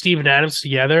 and Steven Adams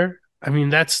together, I mean,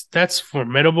 that's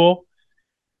formidable.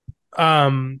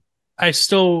 I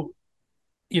still,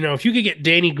 if you could get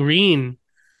Danny Green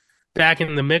back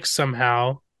in the mix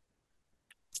somehow,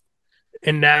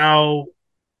 and now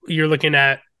you're looking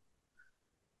at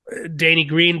Danny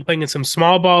Green playing in some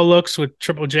small ball looks with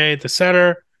Triple J at the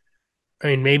center. I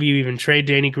mean, maybe you even trade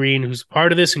Danny Green, who's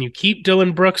part of this, and you keep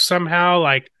Dillon Brooks somehow.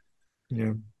 Like,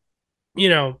 yeah,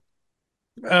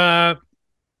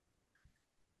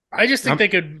 I just think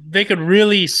they could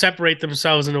really separate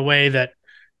themselves in a way that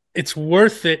it's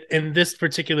worth it in this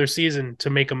particular season to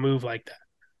make a move like that.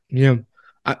 Yeah.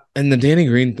 And the Danny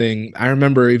Green thing, I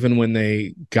remember even when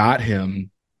they got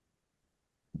him,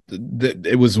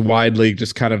 it was widely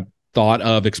just kind of thought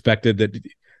of, expected that.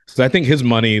 So I think his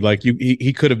money, like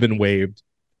he could have been waived,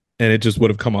 and it just would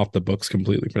have come off the books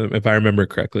completely for them, if I remember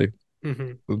correctly,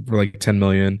 for like $10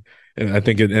 million. And I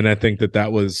think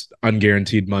that was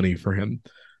unguaranteed money for him.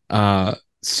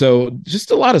 So just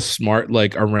a lot of smart,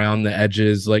 like around the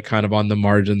edges, like kind of on the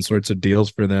margin sorts of deals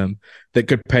for them that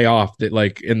could pay off, that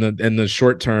like in the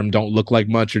short term don't look like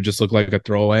much or just look like a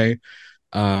throwaway.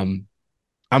 I'm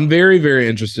very, very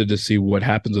interested to see what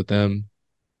happens with them.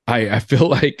 I feel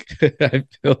like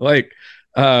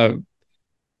the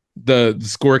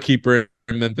scorekeeper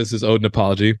in Memphis is owed an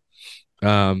apology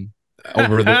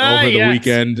over the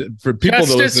weekend for people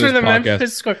that listen to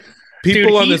this podcast.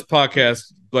 People on this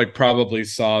podcast like probably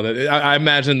saw that. I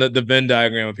imagine that the Venn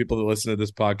diagram of people that listen to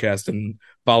this podcast and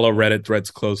follow Reddit threads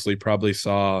closely probably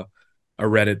saw a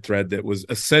Reddit thread that was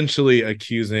essentially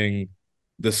accusing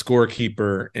the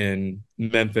scorekeeper in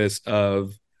Memphis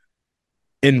of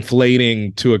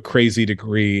inflating to a crazy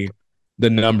degree the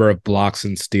number of blocks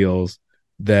and steals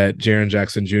that Jaren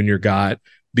Jackson Jr. got,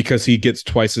 because he gets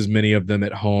twice as many of them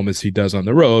at home as he does on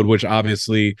the road, which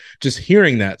obviously just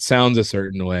hearing that sounds a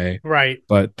certain way. Right.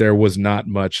 But there was not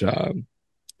much evidence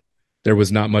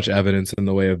in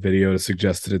the way of video to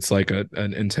suggest that it's like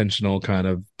an intentional kind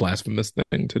of blasphemous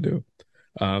thing to do.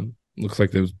 Looks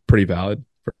like it was pretty valid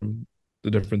from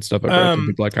the different stuff I've read from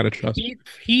people I kind of trust.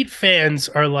 Heat fans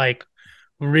are like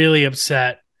really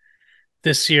upset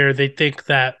this year. They think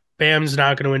that Bam's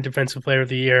not going to win Defensive Player of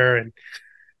the Year, and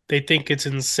they think it's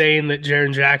insane that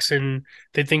Jaren Jackson,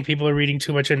 they think people are reading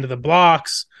too much into the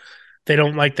blocks. They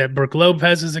don't like that Brook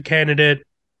Lopez is a candidate.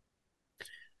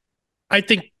 I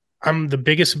think I'm the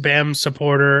biggest Bam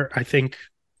supporter. I think,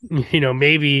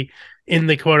 maybe in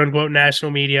the quote-unquote national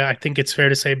media, I think it's fair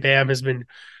to say Bam has been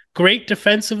great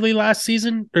defensively this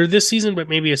season, but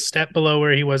maybe a step below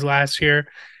where he was last year.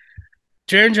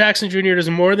 Jaren Jackson Jr. does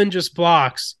more than just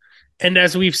blocks. And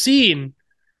as we've seen,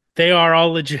 they are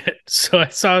all legit. So I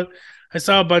saw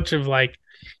a bunch of like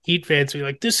Heat fans be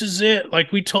like, this is it.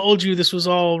 Like, we told you this was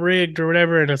all rigged or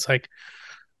whatever. And it's like,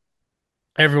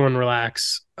 everyone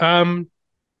relax. That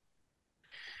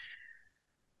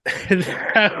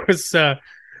was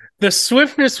the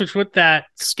swiftness with what that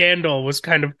scandal was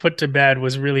kind of put to bed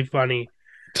was really funny.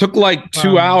 Took like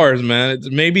 2 hours, man. It's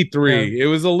maybe 3. Yeah. It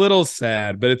was a little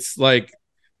sad, but it's like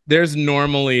there's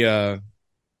normally I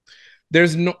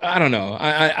don't know.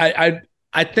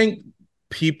 I think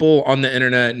people on the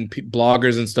internet and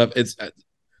bloggers and stuff. It's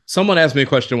someone asked me a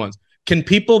question once: can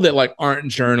people that like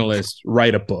aren't journalists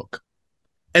write a book?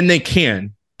 And they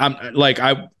can.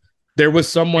 There was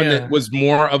someone that was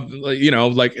more of,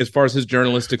 like as far as his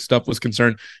journalistic stuff was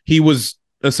concerned, he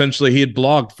had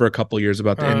blogged for a couple of years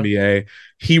about the NBA.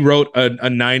 He wrote a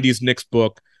 90s Knicks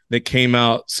book that came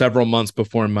out several months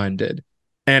before mine did.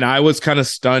 And I was kind of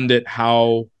stunned at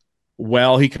how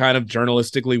well he kind of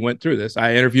journalistically went through this.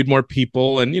 I interviewed more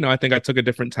people and, I think I took a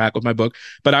different tack with my book,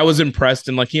 but I was impressed,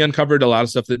 and like he uncovered a lot of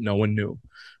stuff that no one knew.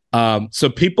 So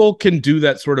people can do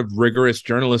that sort of rigorous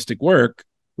journalistic work,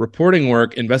 reporting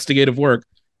work, investigative work,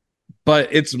 but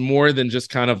it's more than just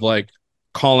kind of like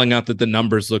calling out that the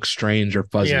numbers look strange or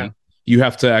fuzzy. Yeah. You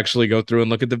have to actually go through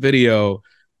and look at the video.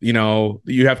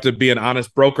 You have to be an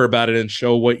honest broker about it and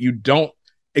show what you don't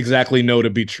exactly know to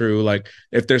be true. Like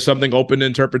if there's something open to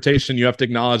interpretation, you have to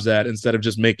acknowledge that instead of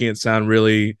just making it sound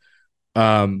really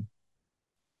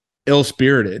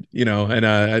ill-spirited,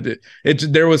 and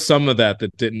there was some of that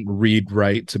didn't read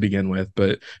right to begin with.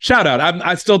 But shout out,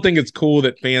 I still think it's cool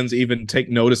that fans even take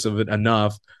notice of it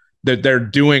enough that they're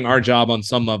doing our job on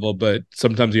some level, but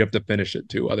sometimes you have to finish it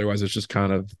too, otherwise it's just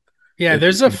kind of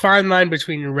there's a fine line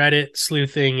between Reddit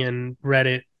sleuthing and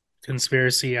Reddit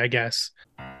conspiracy, I guess.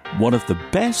 One of the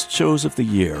best shows of the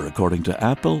year, according to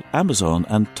Apple, Amazon,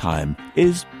 and Time,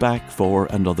 is back for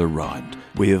another round.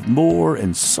 We have more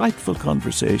insightful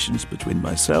conversations between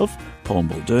myself, Paul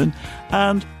Muldoon,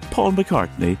 and Paul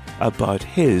McCartney about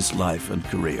his life and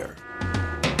career.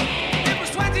 It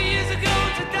was 20 years ago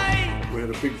today. We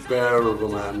had a big bear of a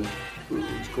man who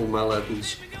was called Mal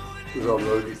Evans, who was our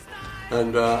roadie.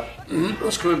 And I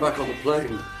was coming back on the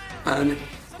plane, and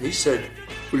he said,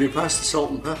 "Will you pass the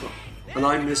salt and pepper?" And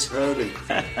I misheard him.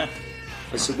 I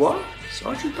said, "What?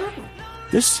 Sergeant Pepper?"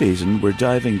 This season, we're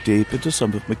diving deep into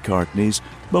some of McCartney's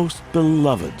most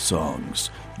beloved songs.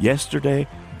 Yesterday,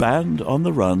 Band on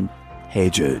the Run, Hey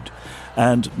Jude.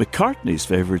 And McCartney's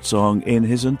favourite song in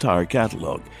his entire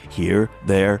catalogue, Here,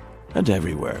 There and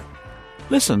Everywhere.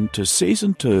 Listen to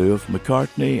Season 2 of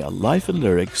McCartney, A Life in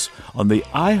Lyrics on the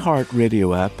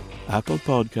iHeartRadio app, Apple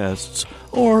Podcasts,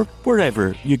 or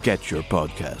wherever you get your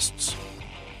podcasts.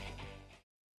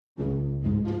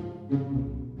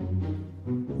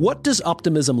 What does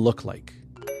optimism look like?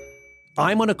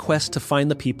 I'm on a quest to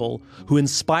find the people who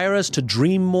inspire us to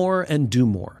dream more and do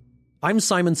more. I'm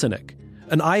Simon Sinek,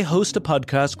 and I host a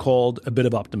podcast called A Bit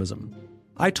of Optimism.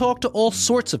 I talk to all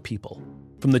sorts of people,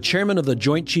 from the chairman of the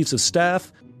Joint Chiefs of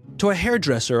Staff to a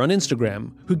hairdresser on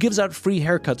Instagram who gives out free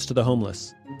haircuts to the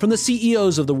homeless, from the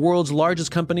CEOs of the world's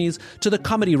largest companies to the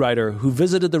comedy writer who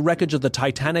visited the wreckage of the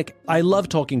Titanic. I love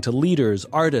talking to leaders,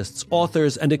 artists,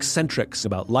 authors, and eccentrics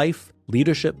about life,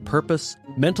 leadership, purpose,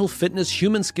 mental fitness,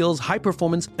 human skills, high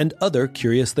performance, and other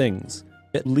curious things.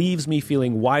 It leaves me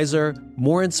feeling wiser,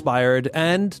 more inspired,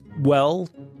 and, well,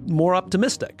 more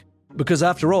optimistic. Because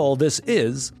after all, this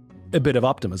is a bit of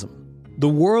optimism. The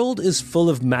world is full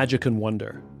of magic and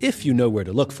wonder, if you know where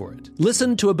to look for it.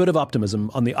 Listen to A Bit of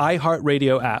Optimism on the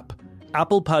iHeartRadio app,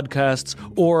 Apple Podcasts,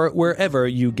 or wherever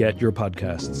you get your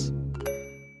podcasts.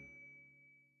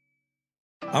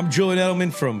 I'm Julian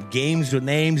Edelman from Games with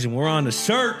Names, and we're on a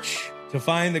search to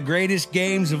find the greatest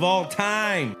games of all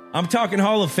time. I'm talking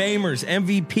Hall of Famers,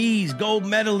 MVPs, gold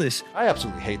medalists. I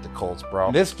absolutely hate the Colts, bro.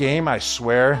 This game, I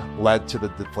swear, led to the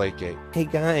Deflategate. Hey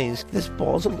guys, this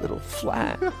ball's a little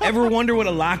flat. Ever wonder what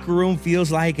a locker room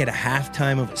feels like at a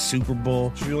halftime of a Super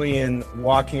Bowl? Julian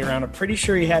walking around, I'm pretty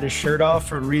sure he had his shirt off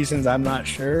for reasons I'm not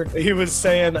sure. He was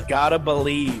saying, gotta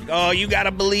believe. Oh, you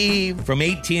gotta believe. From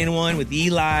 18-1 with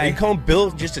Eli. Are you calling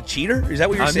Bill just a cheater? Is that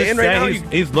what you're saying right now?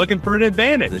 He's looking for an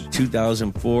advantage. The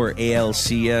 2004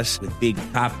 ALCS with Big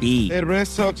Papi. The Red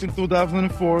Sox in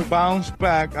 2004 bounced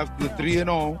back after the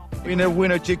 3-0.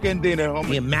 Winner chicken dinner.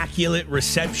 The immaculate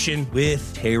reception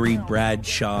with Terry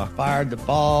Bradshaw. Fired the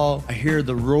ball. I hear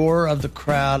the roar of the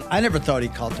crowd. I never thought he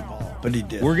caught the ball, but he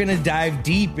did. We're going to dive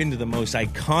deep into the most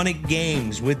iconic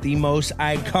games with the most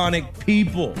iconic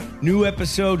people. New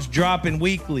episodes dropping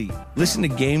weekly. Listen to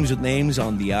Games with Names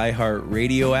on the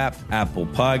iHeartRadio app, Apple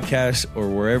Podcasts, or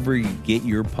wherever you get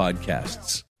your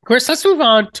podcasts. Chris, let's move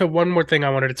on to one more thing I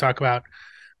wanted to talk about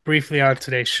briefly on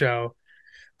today's show.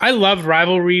 I love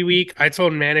Rivalry Week. I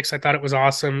told Mannix I thought it was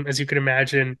awesome. As you can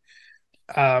imagine,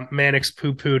 Mannix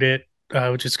poo-pooed it,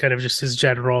 which is kind of just his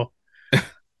general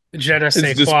je ne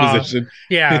sais quoi. Disposition.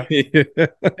 Yeah.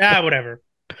 Whatever.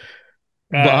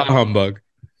 Humbug.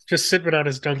 Just sipping on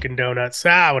his Dunkin' Donuts.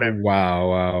 Whatever.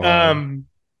 Wow.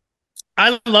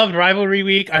 I loved Rivalry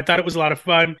Week. I thought it was a lot of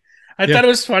fun. I thought it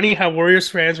was funny how Warriors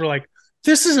fans were like,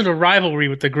 this isn't a rivalry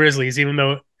with the Grizzlies, even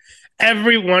though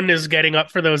everyone is getting up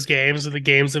for those games, and the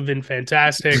games have been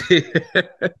fantastic. Heat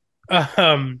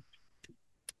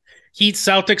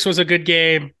Celtics was a good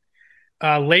game.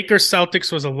 Lakers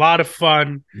Celtics was a lot of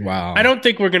fun. Wow. I don't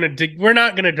think we're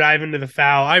not gonna dive into the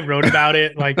foul. I wrote about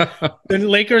it. Like the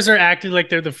Lakers are acting like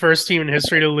they're the first team in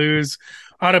history to lose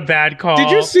on a bad call.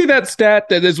 Did you see that stat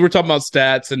that as we're talking about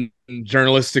stats and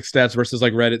journalistic stats versus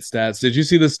like Reddit stats? Did you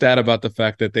see the stat about the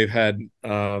fact that they've had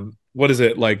what is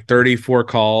it, like 34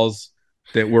 calls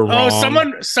that were wrong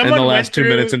someone in the last 2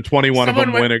 minutes, and 21 of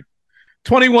them winning.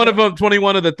 21 of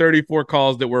the 34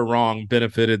 calls that were wrong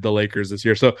benefited the Lakers this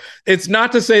year. So it's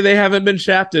not to say they haven't been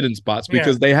shafted in spots,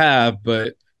 because they have,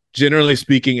 but generally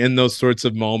speaking, in those sorts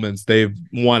of moments, they've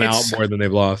won out more than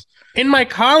they've lost. In my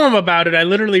column about it, I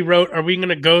literally wrote, are we going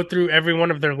to go through every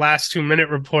one of their last 2 minute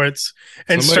reports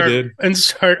and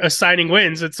start assigning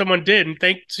wins? And someone did. And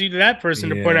thanks to that person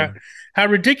to point out how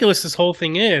ridiculous this whole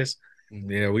thing is.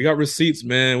 Yeah, we got receipts,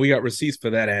 man. We got receipts for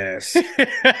that ass.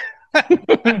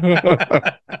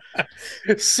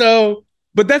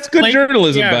 But that's good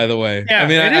journalism, by the way. Yeah, I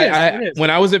mean, it is. When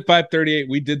I was at 538,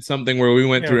 we did something where we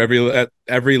went through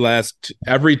every last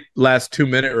 2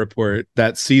 minute report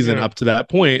that season up to that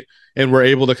point, and we're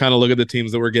able to kind of look at the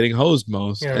teams that were getting hosed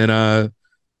most. Yeah. And I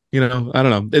don't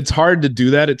know. It's hard to do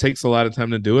that. It takes a lot of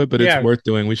time to do it, but it's worth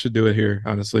doing. We should do it here.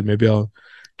 Honestly, maybe I'll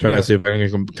try to see if I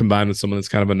can combine with someone that's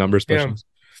kind of a numbers specialist.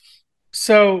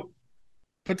 So,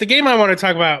 but the game I want to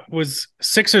talk about was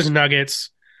Sixers Nuggets.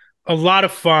 A lot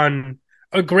of fun.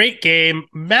 A great game,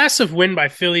 massive win by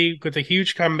Philly with a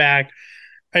huge comeback.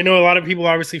 I know a lot of people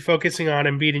are obviously focusing on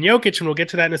Embiid and Jokic, and we'll get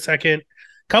to that in a second. A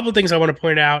couple of things I want to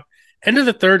point out. End of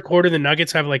the third quarter, the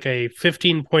Nuggets have like a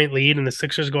 15-point lead, and the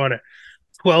Sixers go on a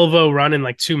 12-0 run in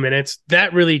like 2 minutes.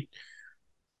 That really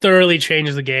thoroughly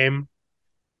changes the game.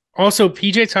 Also,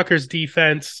 PJ Tucker's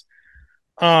defense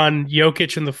on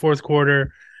Jokic in the fourth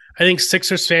quarter. I think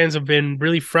Sixers fans have been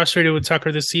really frustrated with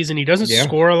Tucker this season. He doesn't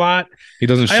score a lot. He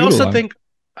doesn't shoot a lot.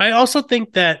 I also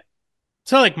think that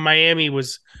it's not like Miami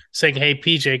was saying, hey,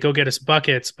 PJ, go get us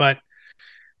buckets. But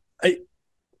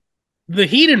the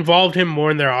Heat involved him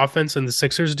more in their offense than the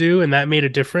Sixers do, and that made a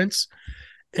difference.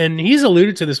 And he's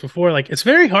alluded to this before. Like, it's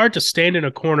very hard to stand in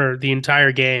a corner the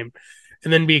entire game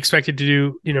and then be expected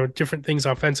to do, different things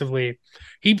offensively.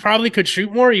 He probably could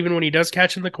shoot more even when he does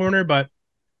catch in the corner, but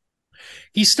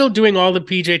he's still doing all the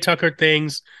PJ Tucker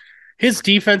things. His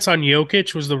defense on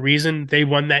Jokic was the reason they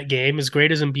won that game, as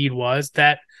great as Embiid was.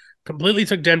 That completely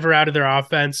took Denver out of their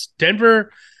offense.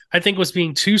 Denver, I think, was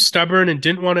being too stubborn and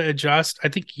didn't want to adjust. I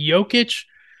think Jokic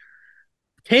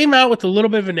came out with a little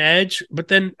bit of an edge, but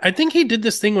then I think he did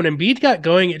this thing when Embiid got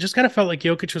going. It just kind of felt like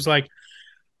Jokic was like,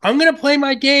 I'm going to play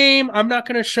my game. I'm not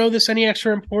going to show this any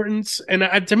extra importance.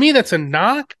 And to me, that's a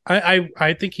knock.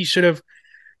 I think he should have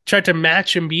tried to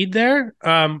match Embiid there.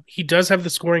 He does have the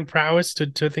scoring prowess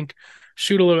to think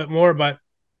shoot a little bit more, but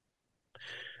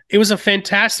it was a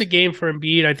fantastic game for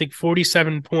Embiid. I think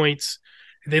 47 points.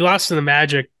 They lost to the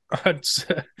Magic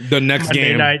the next Monday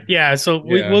game night. Yeah, so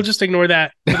we'll just ignore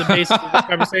that for the basis of the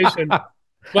conversation. But,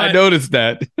 I noticed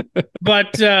that.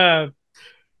 But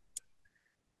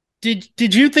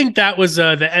did you think that was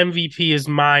the MVP is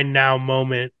mine now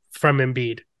moment from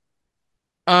Embiid?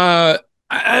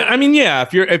 I mean, yeah.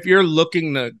 If you're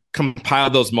looking to compile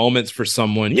those moments for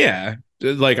someone, yeah.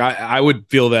 Like I would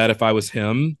feel that if I was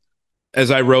him. As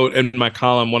I wrote in my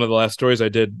column, one of the last stories I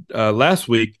did last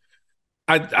week,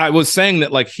 I was saying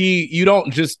that like you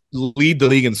don't just lead the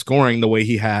league in scoring the way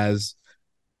he has,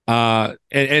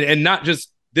 and not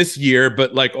just this year,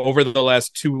 but like over the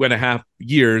last 2.5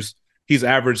 years. He's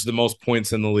averaged the most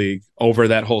points in the league over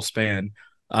that whole span,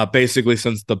 basically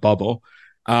since the bubble.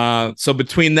 So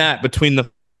between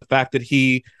the fact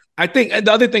that I think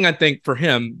the other thing I think for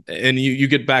him, and you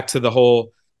get back to the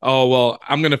whole, oh, well,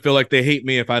 I'm going to feel like they hate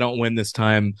me if I don't win this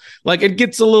time. Like, it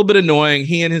gets a little bit annoying.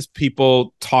 He and his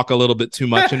people talk a little bit too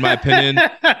much, in my opinion.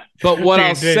 But what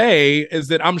I'll say is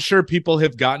that I'm sure people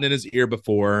have gotten in his ear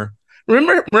before.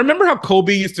 Remember how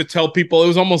Kobe used to tell people, it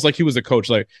was almost like he was a coach,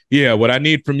 like, yeah, what I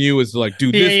need from you is to like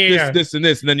do this, and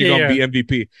this, and then you're going to be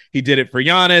MVP. He did it for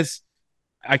Giannis.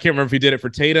 I can't remember if he did it for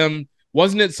Tatum.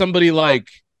 Wasn't it somebody like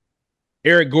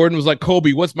Eric Gordon was like,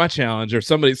 Kobe, what's my challenge? Or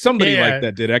somebody like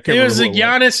that did it. I can't remember. It was like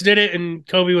Giannis did it and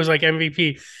Kobe was like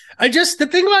MVP. The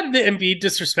thing about the Embiid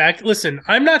disrespect, listen,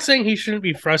 I'm not saying he shouldn't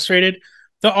be frustrated.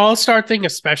 The All-Star thing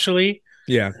especially.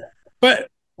 Yeah. But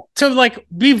to like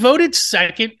be voted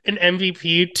second in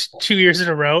MVP 2 years in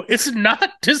a row, it's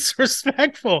not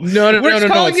disrespectful. No, we're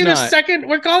calling you the second.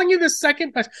 We're calling you the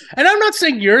second best. And I'm not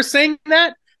saying you're saying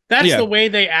that. That's the way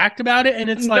they act about it, and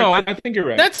it's like, no, I think you're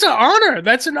right. That's an honor.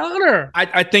 That's an honor.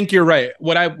 I think you're right.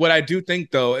 What I do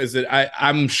think though is that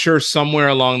I'm sure somewhere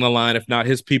along the line, if not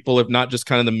his people, if not just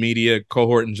kind of the media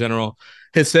cohort in general,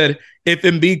 has said if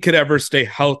Embiid could ever stay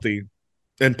healthy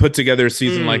and put together a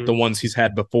season like the ones he's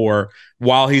had before,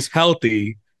 while he's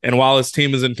healthy and while his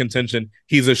team is in contention,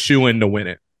 he's a shoo-in to win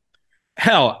it.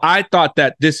 Hell, I thought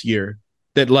that this year.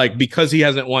 That like because he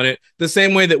hasn't won it, the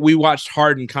same way that we watched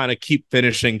Harden kind of keep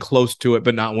finishing close to it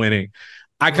but not winning.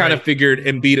 I kind of figured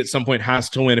Embiid at some point has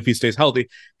to win if he stays healthy.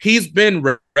 He's been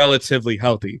relatively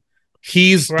healthy.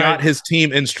 He's got his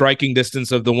team in striking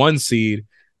distance of the 1 seed.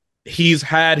 He's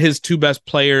had his 2 best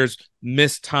players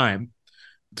miss time,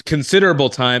 considerable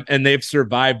time, and they've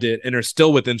survived it and are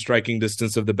still within striking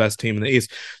distance of the best team in the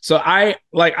East. So I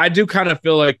do kind of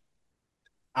feel like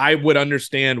I would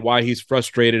understand why he's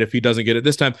frustrated if he doesn't get it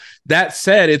this time. That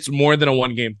said, it's more than a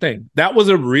 1-game thing. That was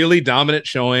a really dominant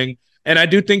showing, and I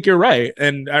do think you're right.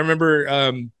 And I remember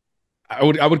I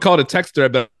would call it a text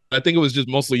thread, but I think it was just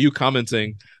mostly you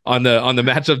commenting on the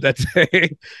matchup that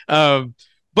day.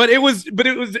 But it was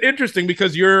interesting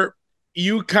because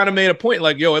you kind of made a point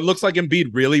like, yo, it looks like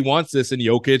Embiid really wants this, and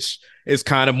Jokic is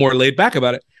kind of more laid back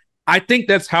about it. I think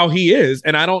that's how he is,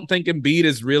 and I don't think Embiid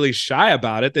is really shy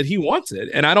about it, that he wants it,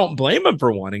 and I don't blame him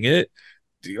for wanting it.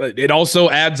 It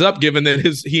also adds up given that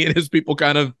he and his people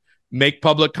kind of make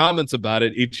public comments about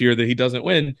it each year that he doesn't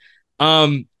win.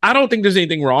 I don't think there's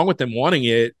anything wrong with him wanting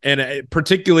it, and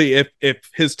particularly if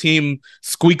his team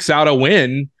squeaks out a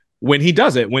win when he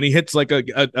does it, when he hits like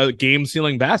a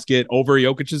game-sealing basket over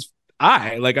Jokic's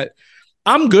eye. Like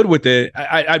I'm good with it.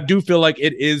 I do feel like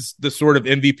it is the sort of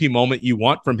MVP moment you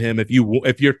want from him. If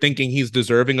you're thinking he's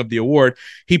deserving of the award,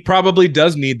 he probably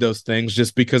does need those things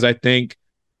just because I think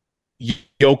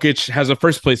Jokic has a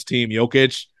first place team.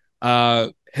 Jokic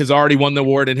has already won the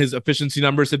award and his efficiency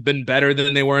numbers have been better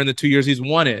than they were in the 2 years he's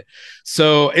won it.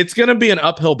 So it's going to be an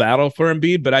uphill battle for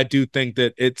Embiid, but I do think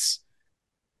that it's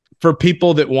for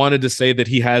people that wanted to say that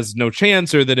he has no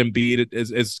chance or that Embiid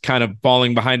is kind of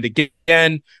falling behind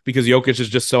again because Jokic is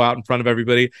just so out in front of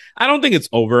everybody, I don't think it's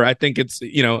over. I think it's,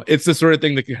 it's the sort of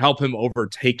thing that could help him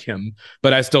overtake him.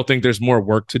 But I still think there's more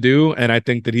work to do. And I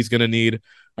think that he's going to need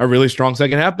a really strong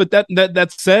second half. But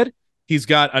that said, he's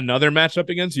got another matchup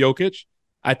against Jokic.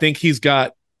 I think he's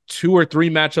got 2 or 3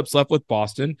 matchups left with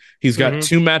Boston. He's got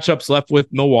 2 matchups left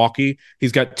with Milwaukee.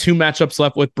 He's got 2 matchups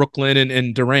left with Brooklyn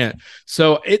and Durant.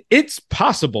 So it's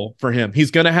possible for him.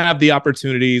 He's going to have the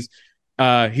opportunities.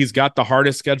 He's got the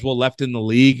hardest schedule left in the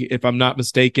league, if I'm not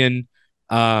mistaken.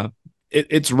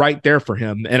 It's right there for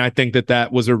him. And I think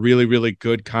that was a really, really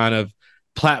good kind of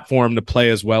platform to play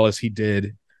as well as he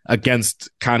did against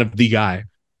kind of the guy,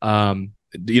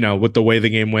 with the way the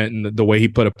game went and the way he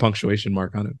put a punctuation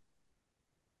mark on it.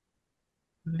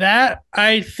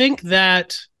 I think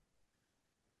that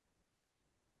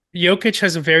Jokic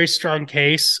has a very strong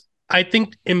case. I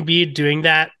think Embiid doing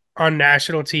that on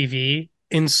national TV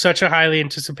in such a highly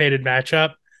anticipated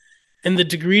matchup and the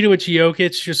degree to which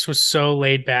Jokic just was so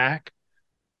laid back.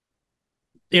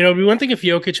 It'd be one thing if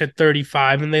Jokic had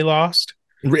 35 and they lost.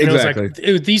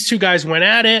 Exactly. These two guys went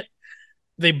at it.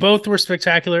 They both were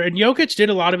spectacular, and Jokic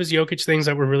did a lot of his Jokic things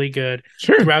that were really good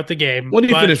throughout the game. What did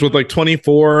he finish with, like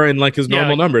 24 and like his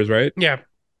normal numbers, right? Yeah.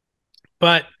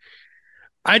 But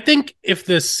I think if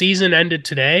the season ended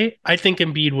today, I think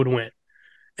Embiid would win.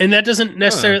 And that doesn't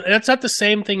necessarily, that's not the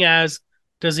same thing as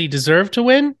does he deserve to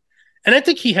win? And I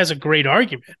think he has a great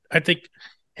argument. I think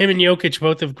him and Jokic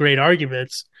both have great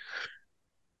arguments.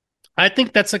 I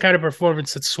think that's the kind of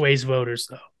performance that sways voters,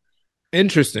 though.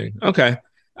 Interesting. Okay.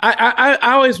 I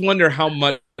always wonder how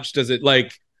much does it,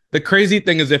 like, the crazy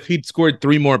thing is if he'd scored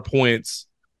 3 more points,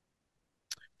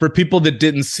 for people that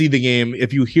didn't see the game,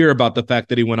 if you hear about the fact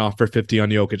that he went off for 50 on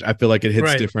Jokic, I feel like it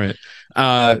hits different.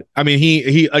 I mean,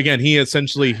 he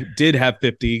essentially did have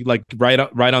 50, like right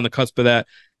on the cusp of that,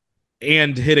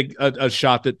 and hit a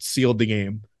shot that sealed the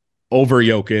game over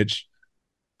Jokic,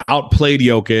 outplayed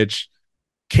Jokic,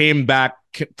 came back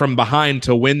from behind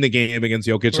to win the game against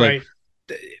Jokic. Like,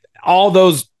 all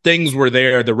those things were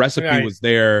there. The recipe was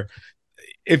there.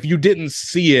 If you didn't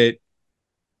see it,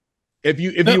 if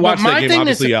you watched that game,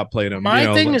 obviously outplayed him.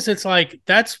 My thing is, it's like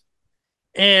that's,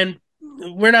 and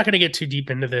we're not going to get too deep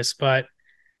into this, but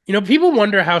people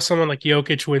wonder how someone like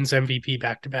Jokic wins MVP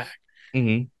back to back.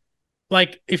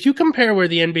 Like, if you compare where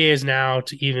the NBA is now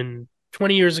to even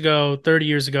 20 years ago, 30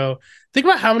 years ago, think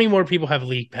about how many more people have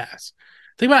League Pass.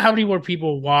 Think about how many more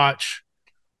people watch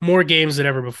more games than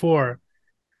ever before.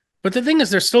 But the thing is,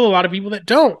 there's still a lot of people that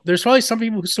don't. There's probably some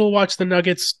people who still watch the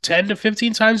Nuggets 10 to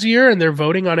 15 times a year, and they're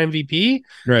voting on MVP.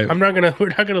 Right. We're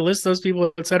not gonna list those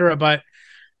people, etc. But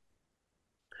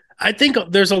I think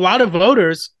there's a lot of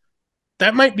voters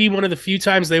that might be one of the few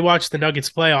times they watch the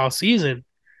Nuggets play all season,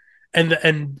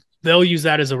 and they'll use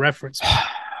that as a reference.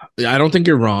 I don't think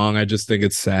you're wrong. I just think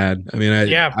it's sad. I mean,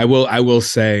 I will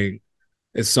say,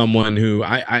 as someone who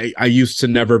I used to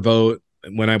never vote.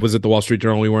 When I was at the Wall Street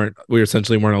Journal, we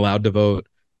essentially weren't allowed to vote,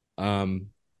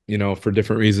 for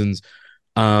different reasons.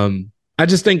 I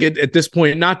just think at this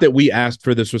point, not that we asked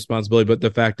for this responsibility, but the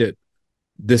fact that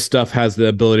this stuff has the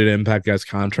ability to impact guys'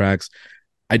 contracts.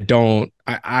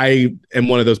 I am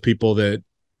one of those people that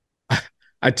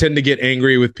I tend to get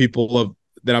angry with people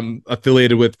that I'm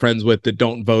affiliated with, friends with, that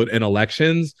don't vote in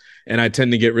elections. And I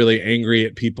tend to get really angry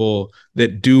at people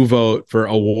that do vote for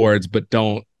awards, but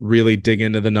don't really dig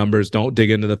into the numbers, don't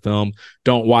dig into the film,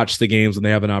 don't watch the games when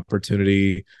they have an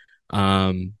opportunity.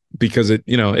 Because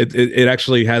it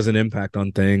actually has an impact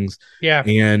on things. Yeah.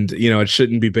 And, it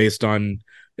shouldn't be based on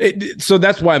it. So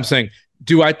that's why I'm saying,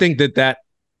 do I think that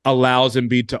allows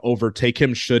Embiid to overtake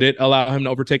him? Should it allow him to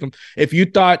overtake him? If you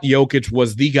thought Jokic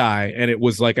was the guy and it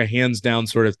was like a hands down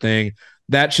sort of thing,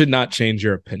 that should not change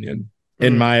your opinion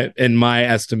in my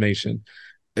estimation.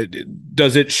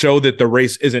 Does it show that the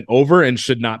race isn't over and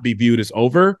should not be viewed as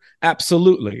over?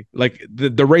 Absolutely. Like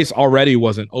the race already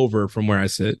wasn't over from where I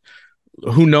sit.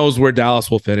 Who knows where Dallas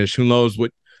will finish? Who knows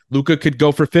what Luka could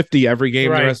go for 50 every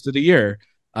game the rest of the year.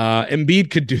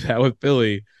 Embiid could do that with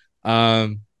Philly.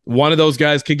 One of those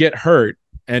guys could get hurt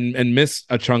and miss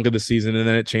a chunk of the season, and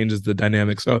then it changes the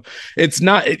dynamic. So it's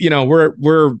not,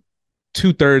 we're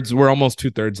almost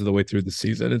 2/3 of the way through the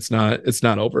season. It's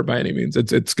not over by any means.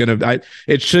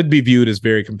 It should be viewed as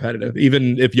very competitive.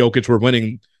 Even if Jokic were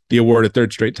winning the award a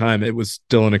third straight time, it was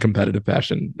still in a competitive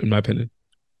fashion, in my opinion.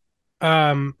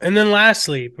 And then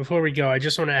lastly, before we go, I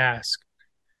just want to ask,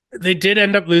 they did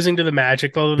end up losing to the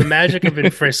Magic, although the Magic have been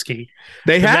frisky.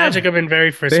 Magic have been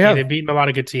very frisky. They've beaten a lot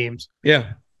of good teams.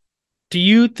 Yeah. Do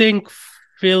you think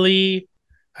Philly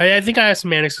I think I asked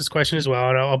Mannix this question as well,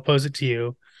 and I'll pose it to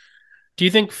you. Do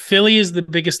you think Philly is the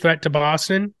biggest threat to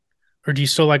Boston, or do you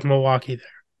still like Milwaukee there?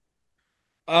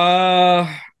 I'll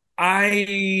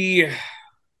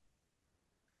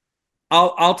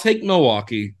take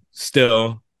Milwaukee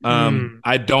still.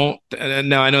 I don't.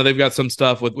 Now I know they've got some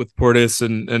stuff with Portis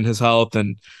and his health,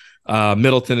 and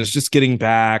Middleton is just getting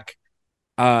back.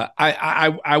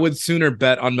 I would sooner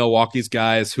bet on Milwaukee's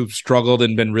guys who've struggled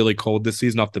and been really cold this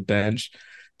season off the bench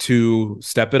to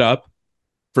step it up,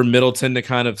 for Middleton to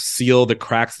kind of seal the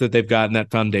cracks that they've got in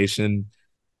that foundation,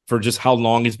 for just how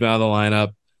long he's been out of the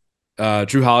lineup.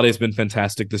 Drew Holiday's been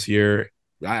fantastic this year.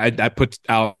 I put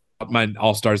out my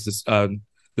All-Stars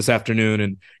this afternoon,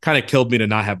 and kind of killed me to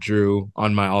not have Drew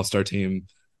on my All-Star team.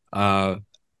 But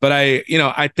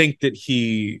I think that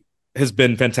he has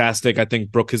been fantastic. I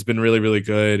think Brook has been really, really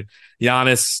good.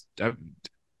 Giannis,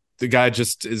 the guy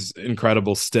just is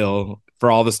incredible still, for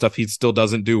all the stuff he still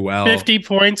doesn't do well. 50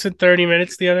 points in 30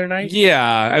 minutes the other night. Yeah.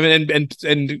 I mean,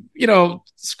 and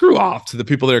screw off to the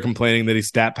people that are complaining that he's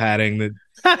stat padding, that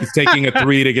he's taking a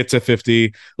 3 to get to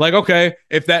 50. Like, okay,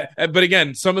 but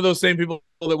again, some of those same people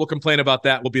that will complain about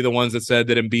that will be the ones that said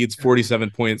that Embiid's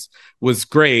 47 points was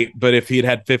great, but if he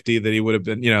had 50, that he would have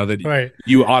been, right.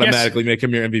 You automatically make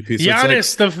him your MVP. So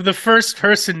Giannis, the first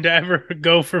person to ever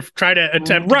try to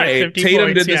attempt right. to get 50 Tatum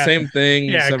points. did the same thing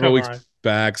several weeks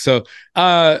back. So,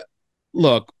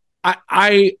 look,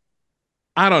 I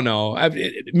don't know.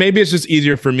 Maybe it's just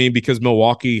easier for me because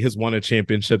Milwaukee has won a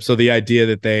championship. So the idea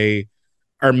that they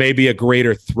are maybe a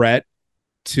greater threat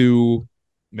to,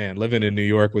 living in New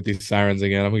York with these sirens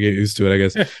again, I'm gonna get used to it, I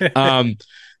guess.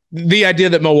 The idea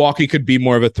that Milwaukee could be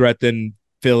more of a threat than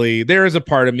Philly, there is a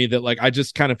part of me that, like, I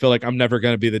just kind of feel like I'm never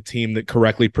going to be the team that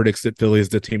correctly predicts that Philly is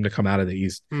the team to come out of the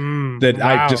East.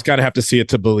 I just got to have to see it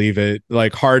to believe it.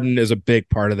 Like, Harden is a big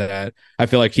part of that. I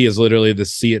feel like he is literally the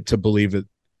see it to believe it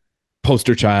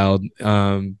poster child.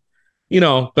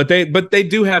 But they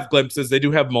do have glimpses. They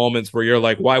do have moments where you're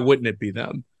like, why wouldn't it be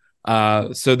them?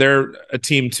 So they're a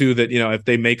team too that,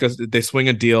 if they swing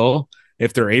a deal,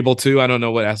 if they're able to, I don't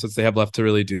know what assets they have left to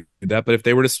really do that, but if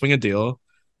they were to swing a deal,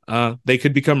 they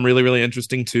could become really, really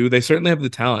interesting too. They certainly have the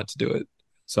talent to do it.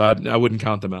 So I wouldn't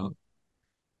count them out.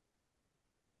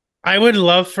 I would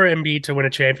love for Embiid to win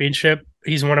a championship.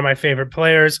 He's one of my favorite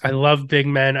players. I love big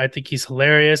men. I think he's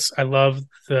hilarious. I love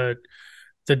the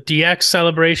DX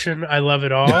celebration. I love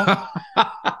it all.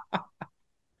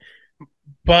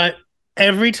 But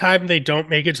every time they don't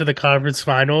make it to the conference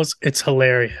finals, it's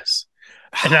hilarious.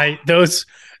 And those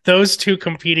two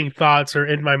competing thoughts are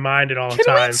in my mind at all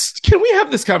times. Can we have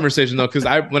this conversation though? Because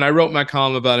when I wrote my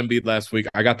column about Embiid last week,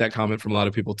 I got that comment from a lot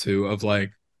of people too, of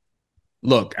like,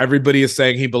 look, everybody is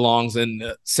saying he belongs in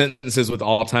sentences with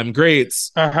all-time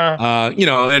greats.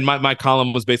 And my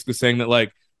column was basically saying that,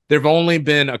 like, there've only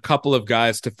been a couple of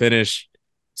guys to finish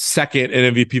second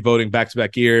in MVP voting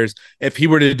back-to-back years. If he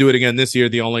were to do it again this year,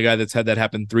 the only guy that's had that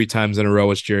happen 3 times in a row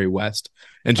is Jerry West.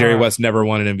 And Jerry West never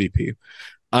won an MVP.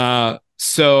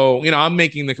 So, I'm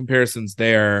making the comparisons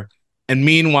there. And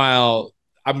meanwhile,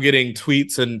 I'm getting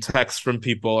tweets and texts from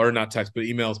people, or not texts, but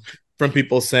emails from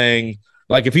people saying,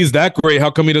 like, if he's that great, how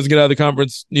come he doesn't get out of the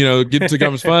conference, get to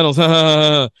conference finals?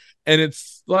 And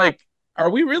it's like, are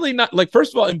we really not? Like,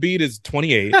 first of all, Embiid is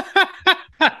 28.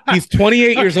 He's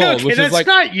 28 years old, which is like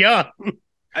not young.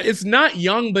 It's not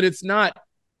young, but it's not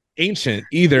ancient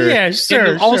either. Yeah, sure.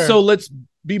 And also, let's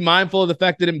be mindful of the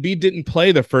fact that Embiid didn't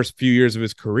play the first few years of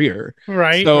his career.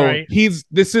 Right. So right.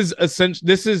 this is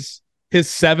his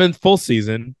 7th full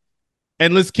season.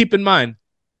 And let's keep in mind,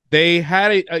 they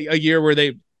had a year where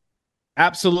they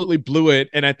absolutely blew it.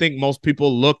 And I think most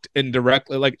people looked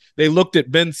indirectly, like, they looked at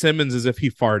Ben Simmons as if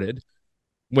he farted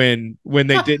when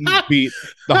they didn't beat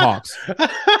the Hawks.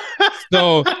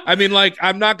 So, I mean, like,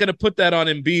 I'm not going to put that on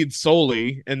Embiid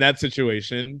solely in that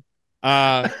situation.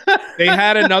 They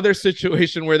had another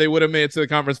situation where they would have made it to the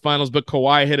conference finals, but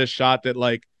Kawhi hit a shot that,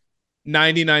 like,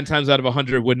 99 times out of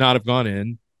 100 would not have gone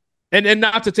in. And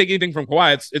not to take anything from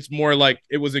Kawhi, it's more like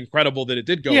it was incredible that it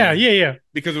did go. Yeah.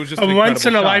 Because it was just a once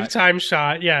in a lifetime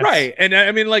shot. Yeah. Right. And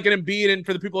I mean, like, an Embiid, and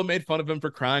for the people who made fun of him for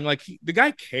crying, like, the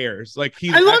guy cares. Like,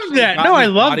 I love that. No, I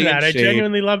love that. I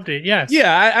genuinely loved it. Yes.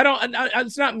 Yeah. I don't.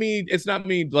 It's not me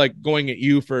like going at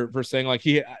you for saying, like,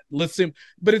 listen,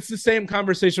 but it's the same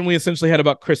conversation we essentially had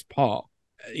about Chris Paul.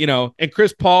 And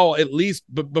Chris Paul, at least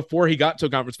before he got to a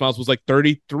conference finals, was like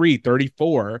 33,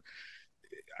 34.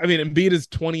 I mean, Embiid is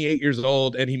 28 years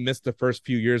old, and he missed the first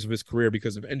few years of his career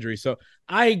because of injury. So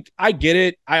I get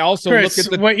it. I also Chris,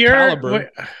 look at the caliber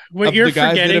of the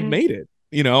guys that have made it.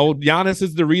 Giannis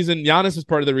is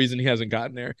part of the reason he hasn't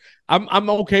gotten there. I'm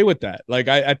okay with that. Like,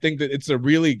 I think that it's a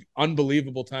really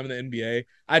unbelievable time in the NBA.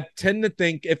 I tend to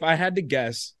think, if I had to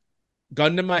guess,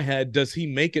 gun to my head, does he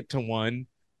make it to one?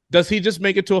 Does he just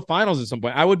make it to a finals at some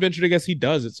point? I would venture to guess he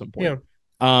does at some point.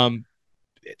 Yeah.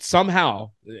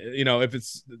 Somehow, if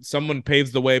it's someone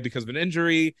paves the way because of an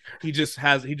injury, he just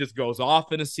goes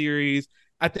off in a series.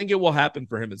 I think it will happen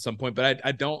for him at some point, but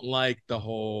I don't like the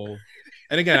whole.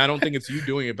 And again, I don't think it's you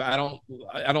doing it, but I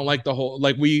don't like the whole,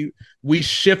 like, we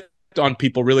shift on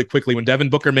people really quickly. When Devin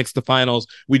Booker makes the finals,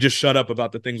 we just shut up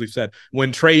about the things we've said.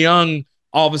 When Trae Young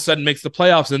all of a sudden makes the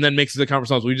playoffs and then makes the conference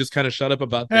finals, we just kind of shut up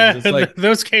about things. It's like,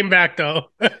 those came back though.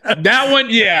 That one,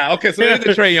 yeah, okay. So maybe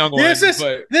the Trae Young one.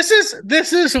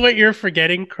 This is what you're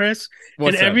forgetting, Chris.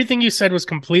 What's and that? Everything you said was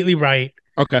completely right.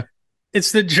 Okay.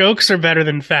 It's that jokes are better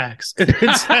than facts.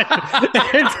 It's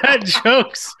that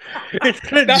jokes.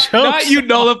 Not you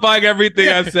nullifying everything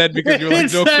I said because you're like,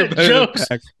 jokes are better than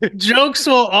facts. Jokes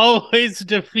will always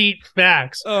defeat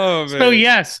facts. Oh, man. So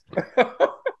yes,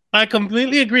 I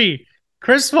completely agree.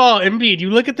 Chris Paul, Embiid,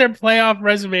 you look at their playoff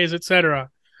resumes,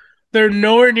 etc. They're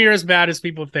nowhere near as bad as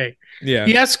people think. Yeah.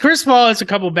 Yes, Chris Paul has a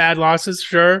couple bad losses,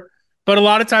 sure, but a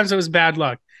lot of times it was bad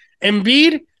luck.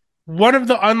 Embiid, one of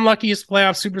the unluckiest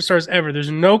playoff superstars ever. There's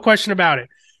no question about it.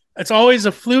 It's always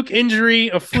a fluke injury,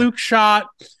 a fluke shot,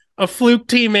 a fluke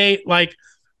teammate. Like,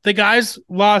 the guy's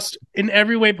lost in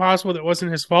every way possible that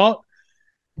wasn't his fault.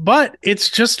 But it's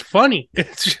just funny.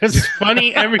 It's just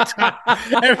funny every time.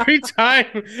 Every time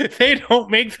they don't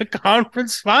make the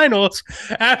conference finals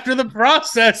after the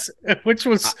process, which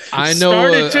was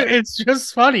it's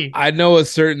just funny. I know a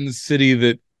certain city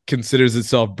that considers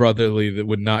itself brotherly that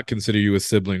would not consider you a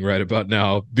sibling right about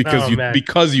now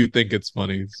because you think it's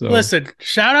funny. So listen,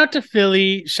 shout out to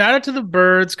Philly, shout out to the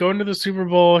Birds going to the Super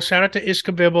Bowl, shout out to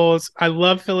Ishka Bibbles. I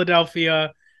love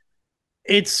Philadelphia.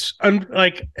 It's and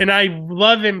I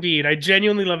love Embiid. I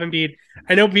genuinely love Embiid.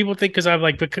 I know people think because I've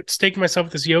staked myself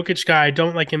with this Jokic guy, I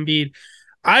don't like Embiid.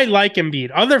 I like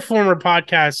Embiid. Other former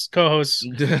podcast co-hosts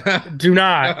do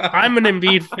not. I'm an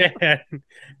Embiid fan.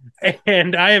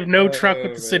 And I have no truck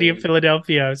with the city of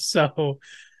Philadelphia, so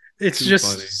it's too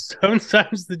just funny.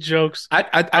 Sometimes the jokes.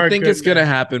 I think it's gonna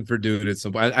happen for Dude at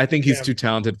some point. I think he's too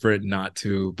talented for it not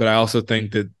to, but I also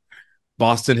think that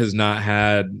Boston has not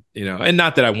had, and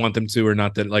not that I want them to, or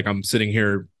not that I'm sitting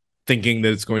here thinking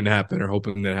that it's going to happen or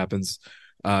hoping that it happens.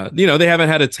 They haven't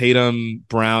had a Tatum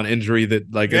Brown injury that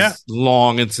is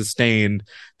long and sustained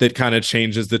that kind of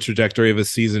changes the trajectory of a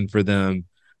season for them.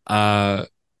 I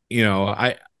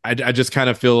just kind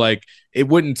of feel like it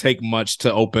wouldn't take much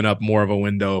to open up more of a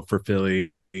window for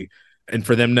Philly and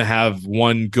for them to have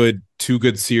two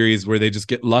good series where they just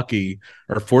get lucky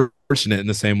or fortunate in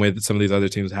the same way that some of these other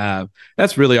teams have.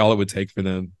 That's really all it would take for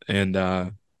them. And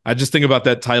I just think about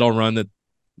that title run that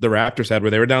the Raptors had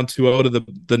where they were down 2-0 to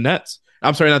the Nets.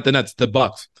 I'm sorry, not the Nets, the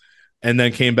Bucks, and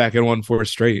then came back and won 4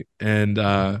 straight. And,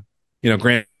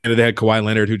 granted, they had Kawhi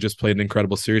Leonard, who just played an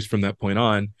incredible series from that point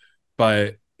on.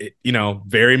 But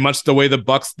very much the way the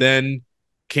Bucks then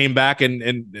came back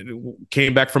and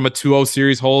came back from a 2-0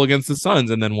 series hole against the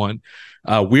Suns and then won.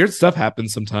 Weird stuff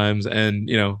happens sometimes, and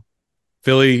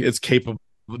Philly is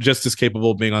just as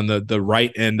capable of being on the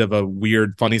right end of a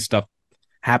weird, funny stuff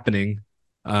happening,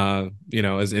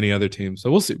 as any other team.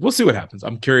 So we'll see. We'll see what happens.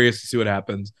 I'm curious to see what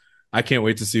happens. I can't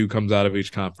wait to see who comes out of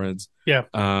each conference. Yeah.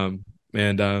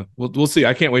 And we'll see.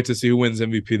 I can't wait to see who wins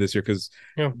MVP this year because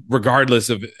regardless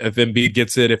of if Embiid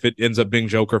gets it, if it ends up being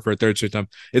Joker for a third straight time,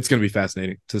 it's going to be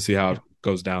fascinating to see how it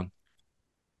goes down.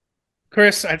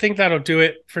 Chris, I think that'll do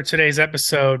it for today's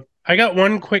episode. I got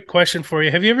one quick question for you.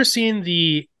 Have you ever seen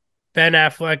the Ben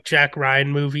Affleck, Jack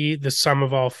Ryan movie, The Sum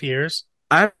of All Fears?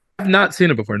 I've not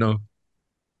seen it before, no.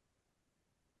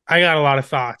 I got a lot of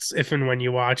thoughts if and when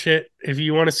you watch it. If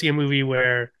you want to see a movie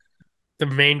where the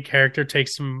main character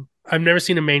takes some... I've never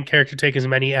seen a main character take as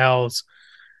many L's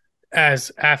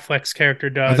as Affleck's character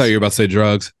does. I thought you were about to say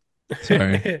drugs.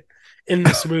 Sorry. In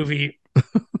this movie.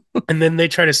 And then they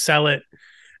try to sell it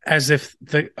as if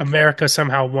the America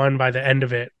somehow won by the end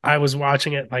of it. I was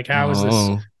watching it like, how is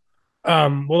this?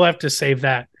 We'll have to save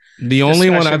that. The only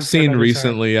one I've seen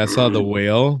recently, I saw The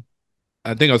Whale.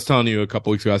 I think I was telling you a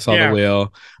couple weeks ago, I saw The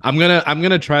Whale. I'm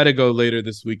gonna try to go later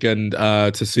this weekend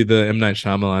to see the M. Night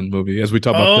Shyamalan movie as we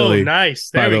talk about Philly. Oh, nice.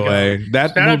 There by we the go. way,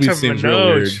 that shout movie seems real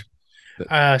weird.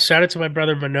 Shout out to my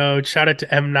brother Manoj. Shout out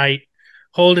to M. Night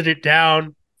holding it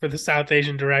down for the South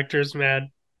Asian directors, man.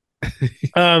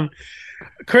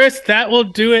 Chris, that will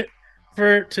do it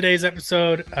for today's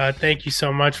episode. Thank you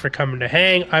so much for coming to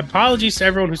hang. Apologies to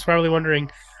everyone who's probably wondering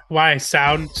why I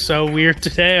sound so weird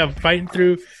today. I'm fighting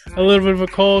through a little bit of a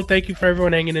cold. Thank you for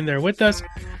everyone hanging in there with us.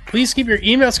 Please keep your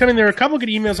emails coming. There are a couple good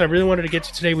emails I really wanted to get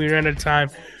to today. We ran out of time.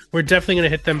 We're definitely going to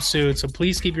hit them soon. So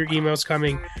please keep your emails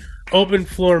coming.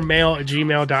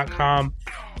 openfloormail@gmail.com.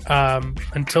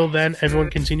 Until then, everyone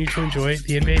continue to enjoy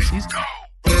the NBA season.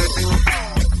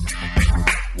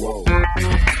 Whoa.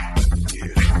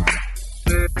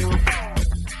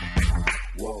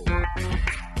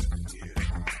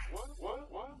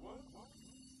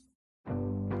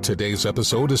 Today's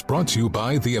episode is brought to you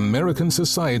by the American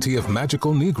Society of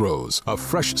Magical Negroes, a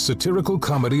fresh satirical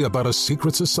comedy about a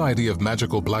secret society of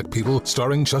magical black people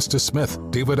starring Justice Smith,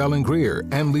 David Alan Grier,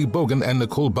 Ann Lee Bogan, and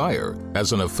Nicole Byer.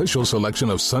 As an official selection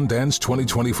of Sundance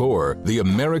 2024, the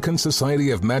American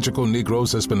Society of Magical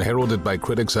Negroes has been heralded by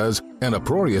critics as an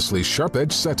uproariously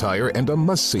sharp-edged satire and a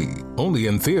must-see. Only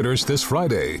in theaters this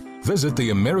Friday. Visit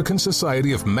the American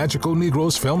Society of Magical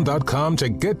Negroes Film.com to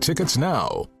get tickets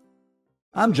now.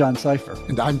 I'm John Cipher.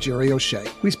 And I'm Jerry O'Shea.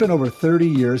 We spent over 30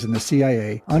 years in the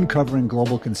CIA uncovering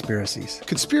global conspiracies.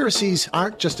 Conspiracies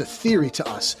aren't just a theory to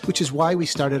us, which is why we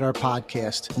started our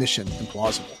podcast, Mission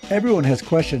Implausible. Everyone has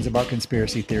questions about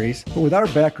conspiracy theories, but with our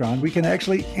background, we can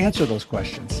actually answer those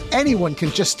questions. Anyone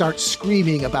can just start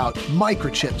screaming about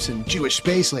microchips and Jewish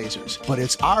space lasers, but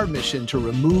it's our mission to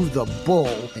remove the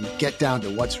bull and get down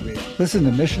to what's real. Listen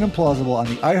to Mission Implausible on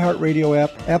the iHeartRadio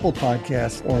app, Apple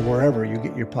Podcasts, or wherever you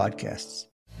get your podcasts.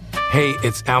 Hey,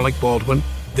 it's Alec Baldwin.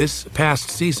 This past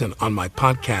season on my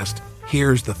podcast,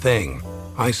 Here's the Thing,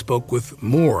 I spoke with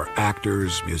more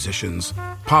actors, musicians,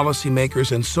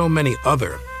 policymakers, and so many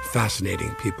other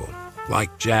fascinating people,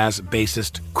 like jazz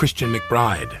bassist Christian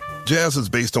McBride. Jazz is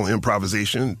based on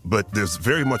improvisation, but there's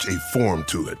very much a form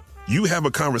to it. You have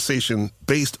a conversation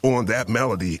based on that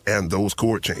melody and those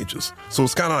chord changes. So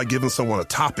it's kind of like giving someone a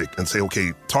topic and say,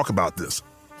 okay, talk about this.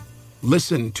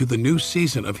 Listen to the new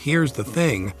season of Here's the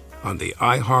Thing on the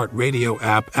iHeartRadio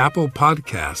app, Apple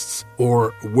Podcasts,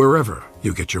 or wherever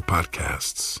you get your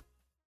podcasts.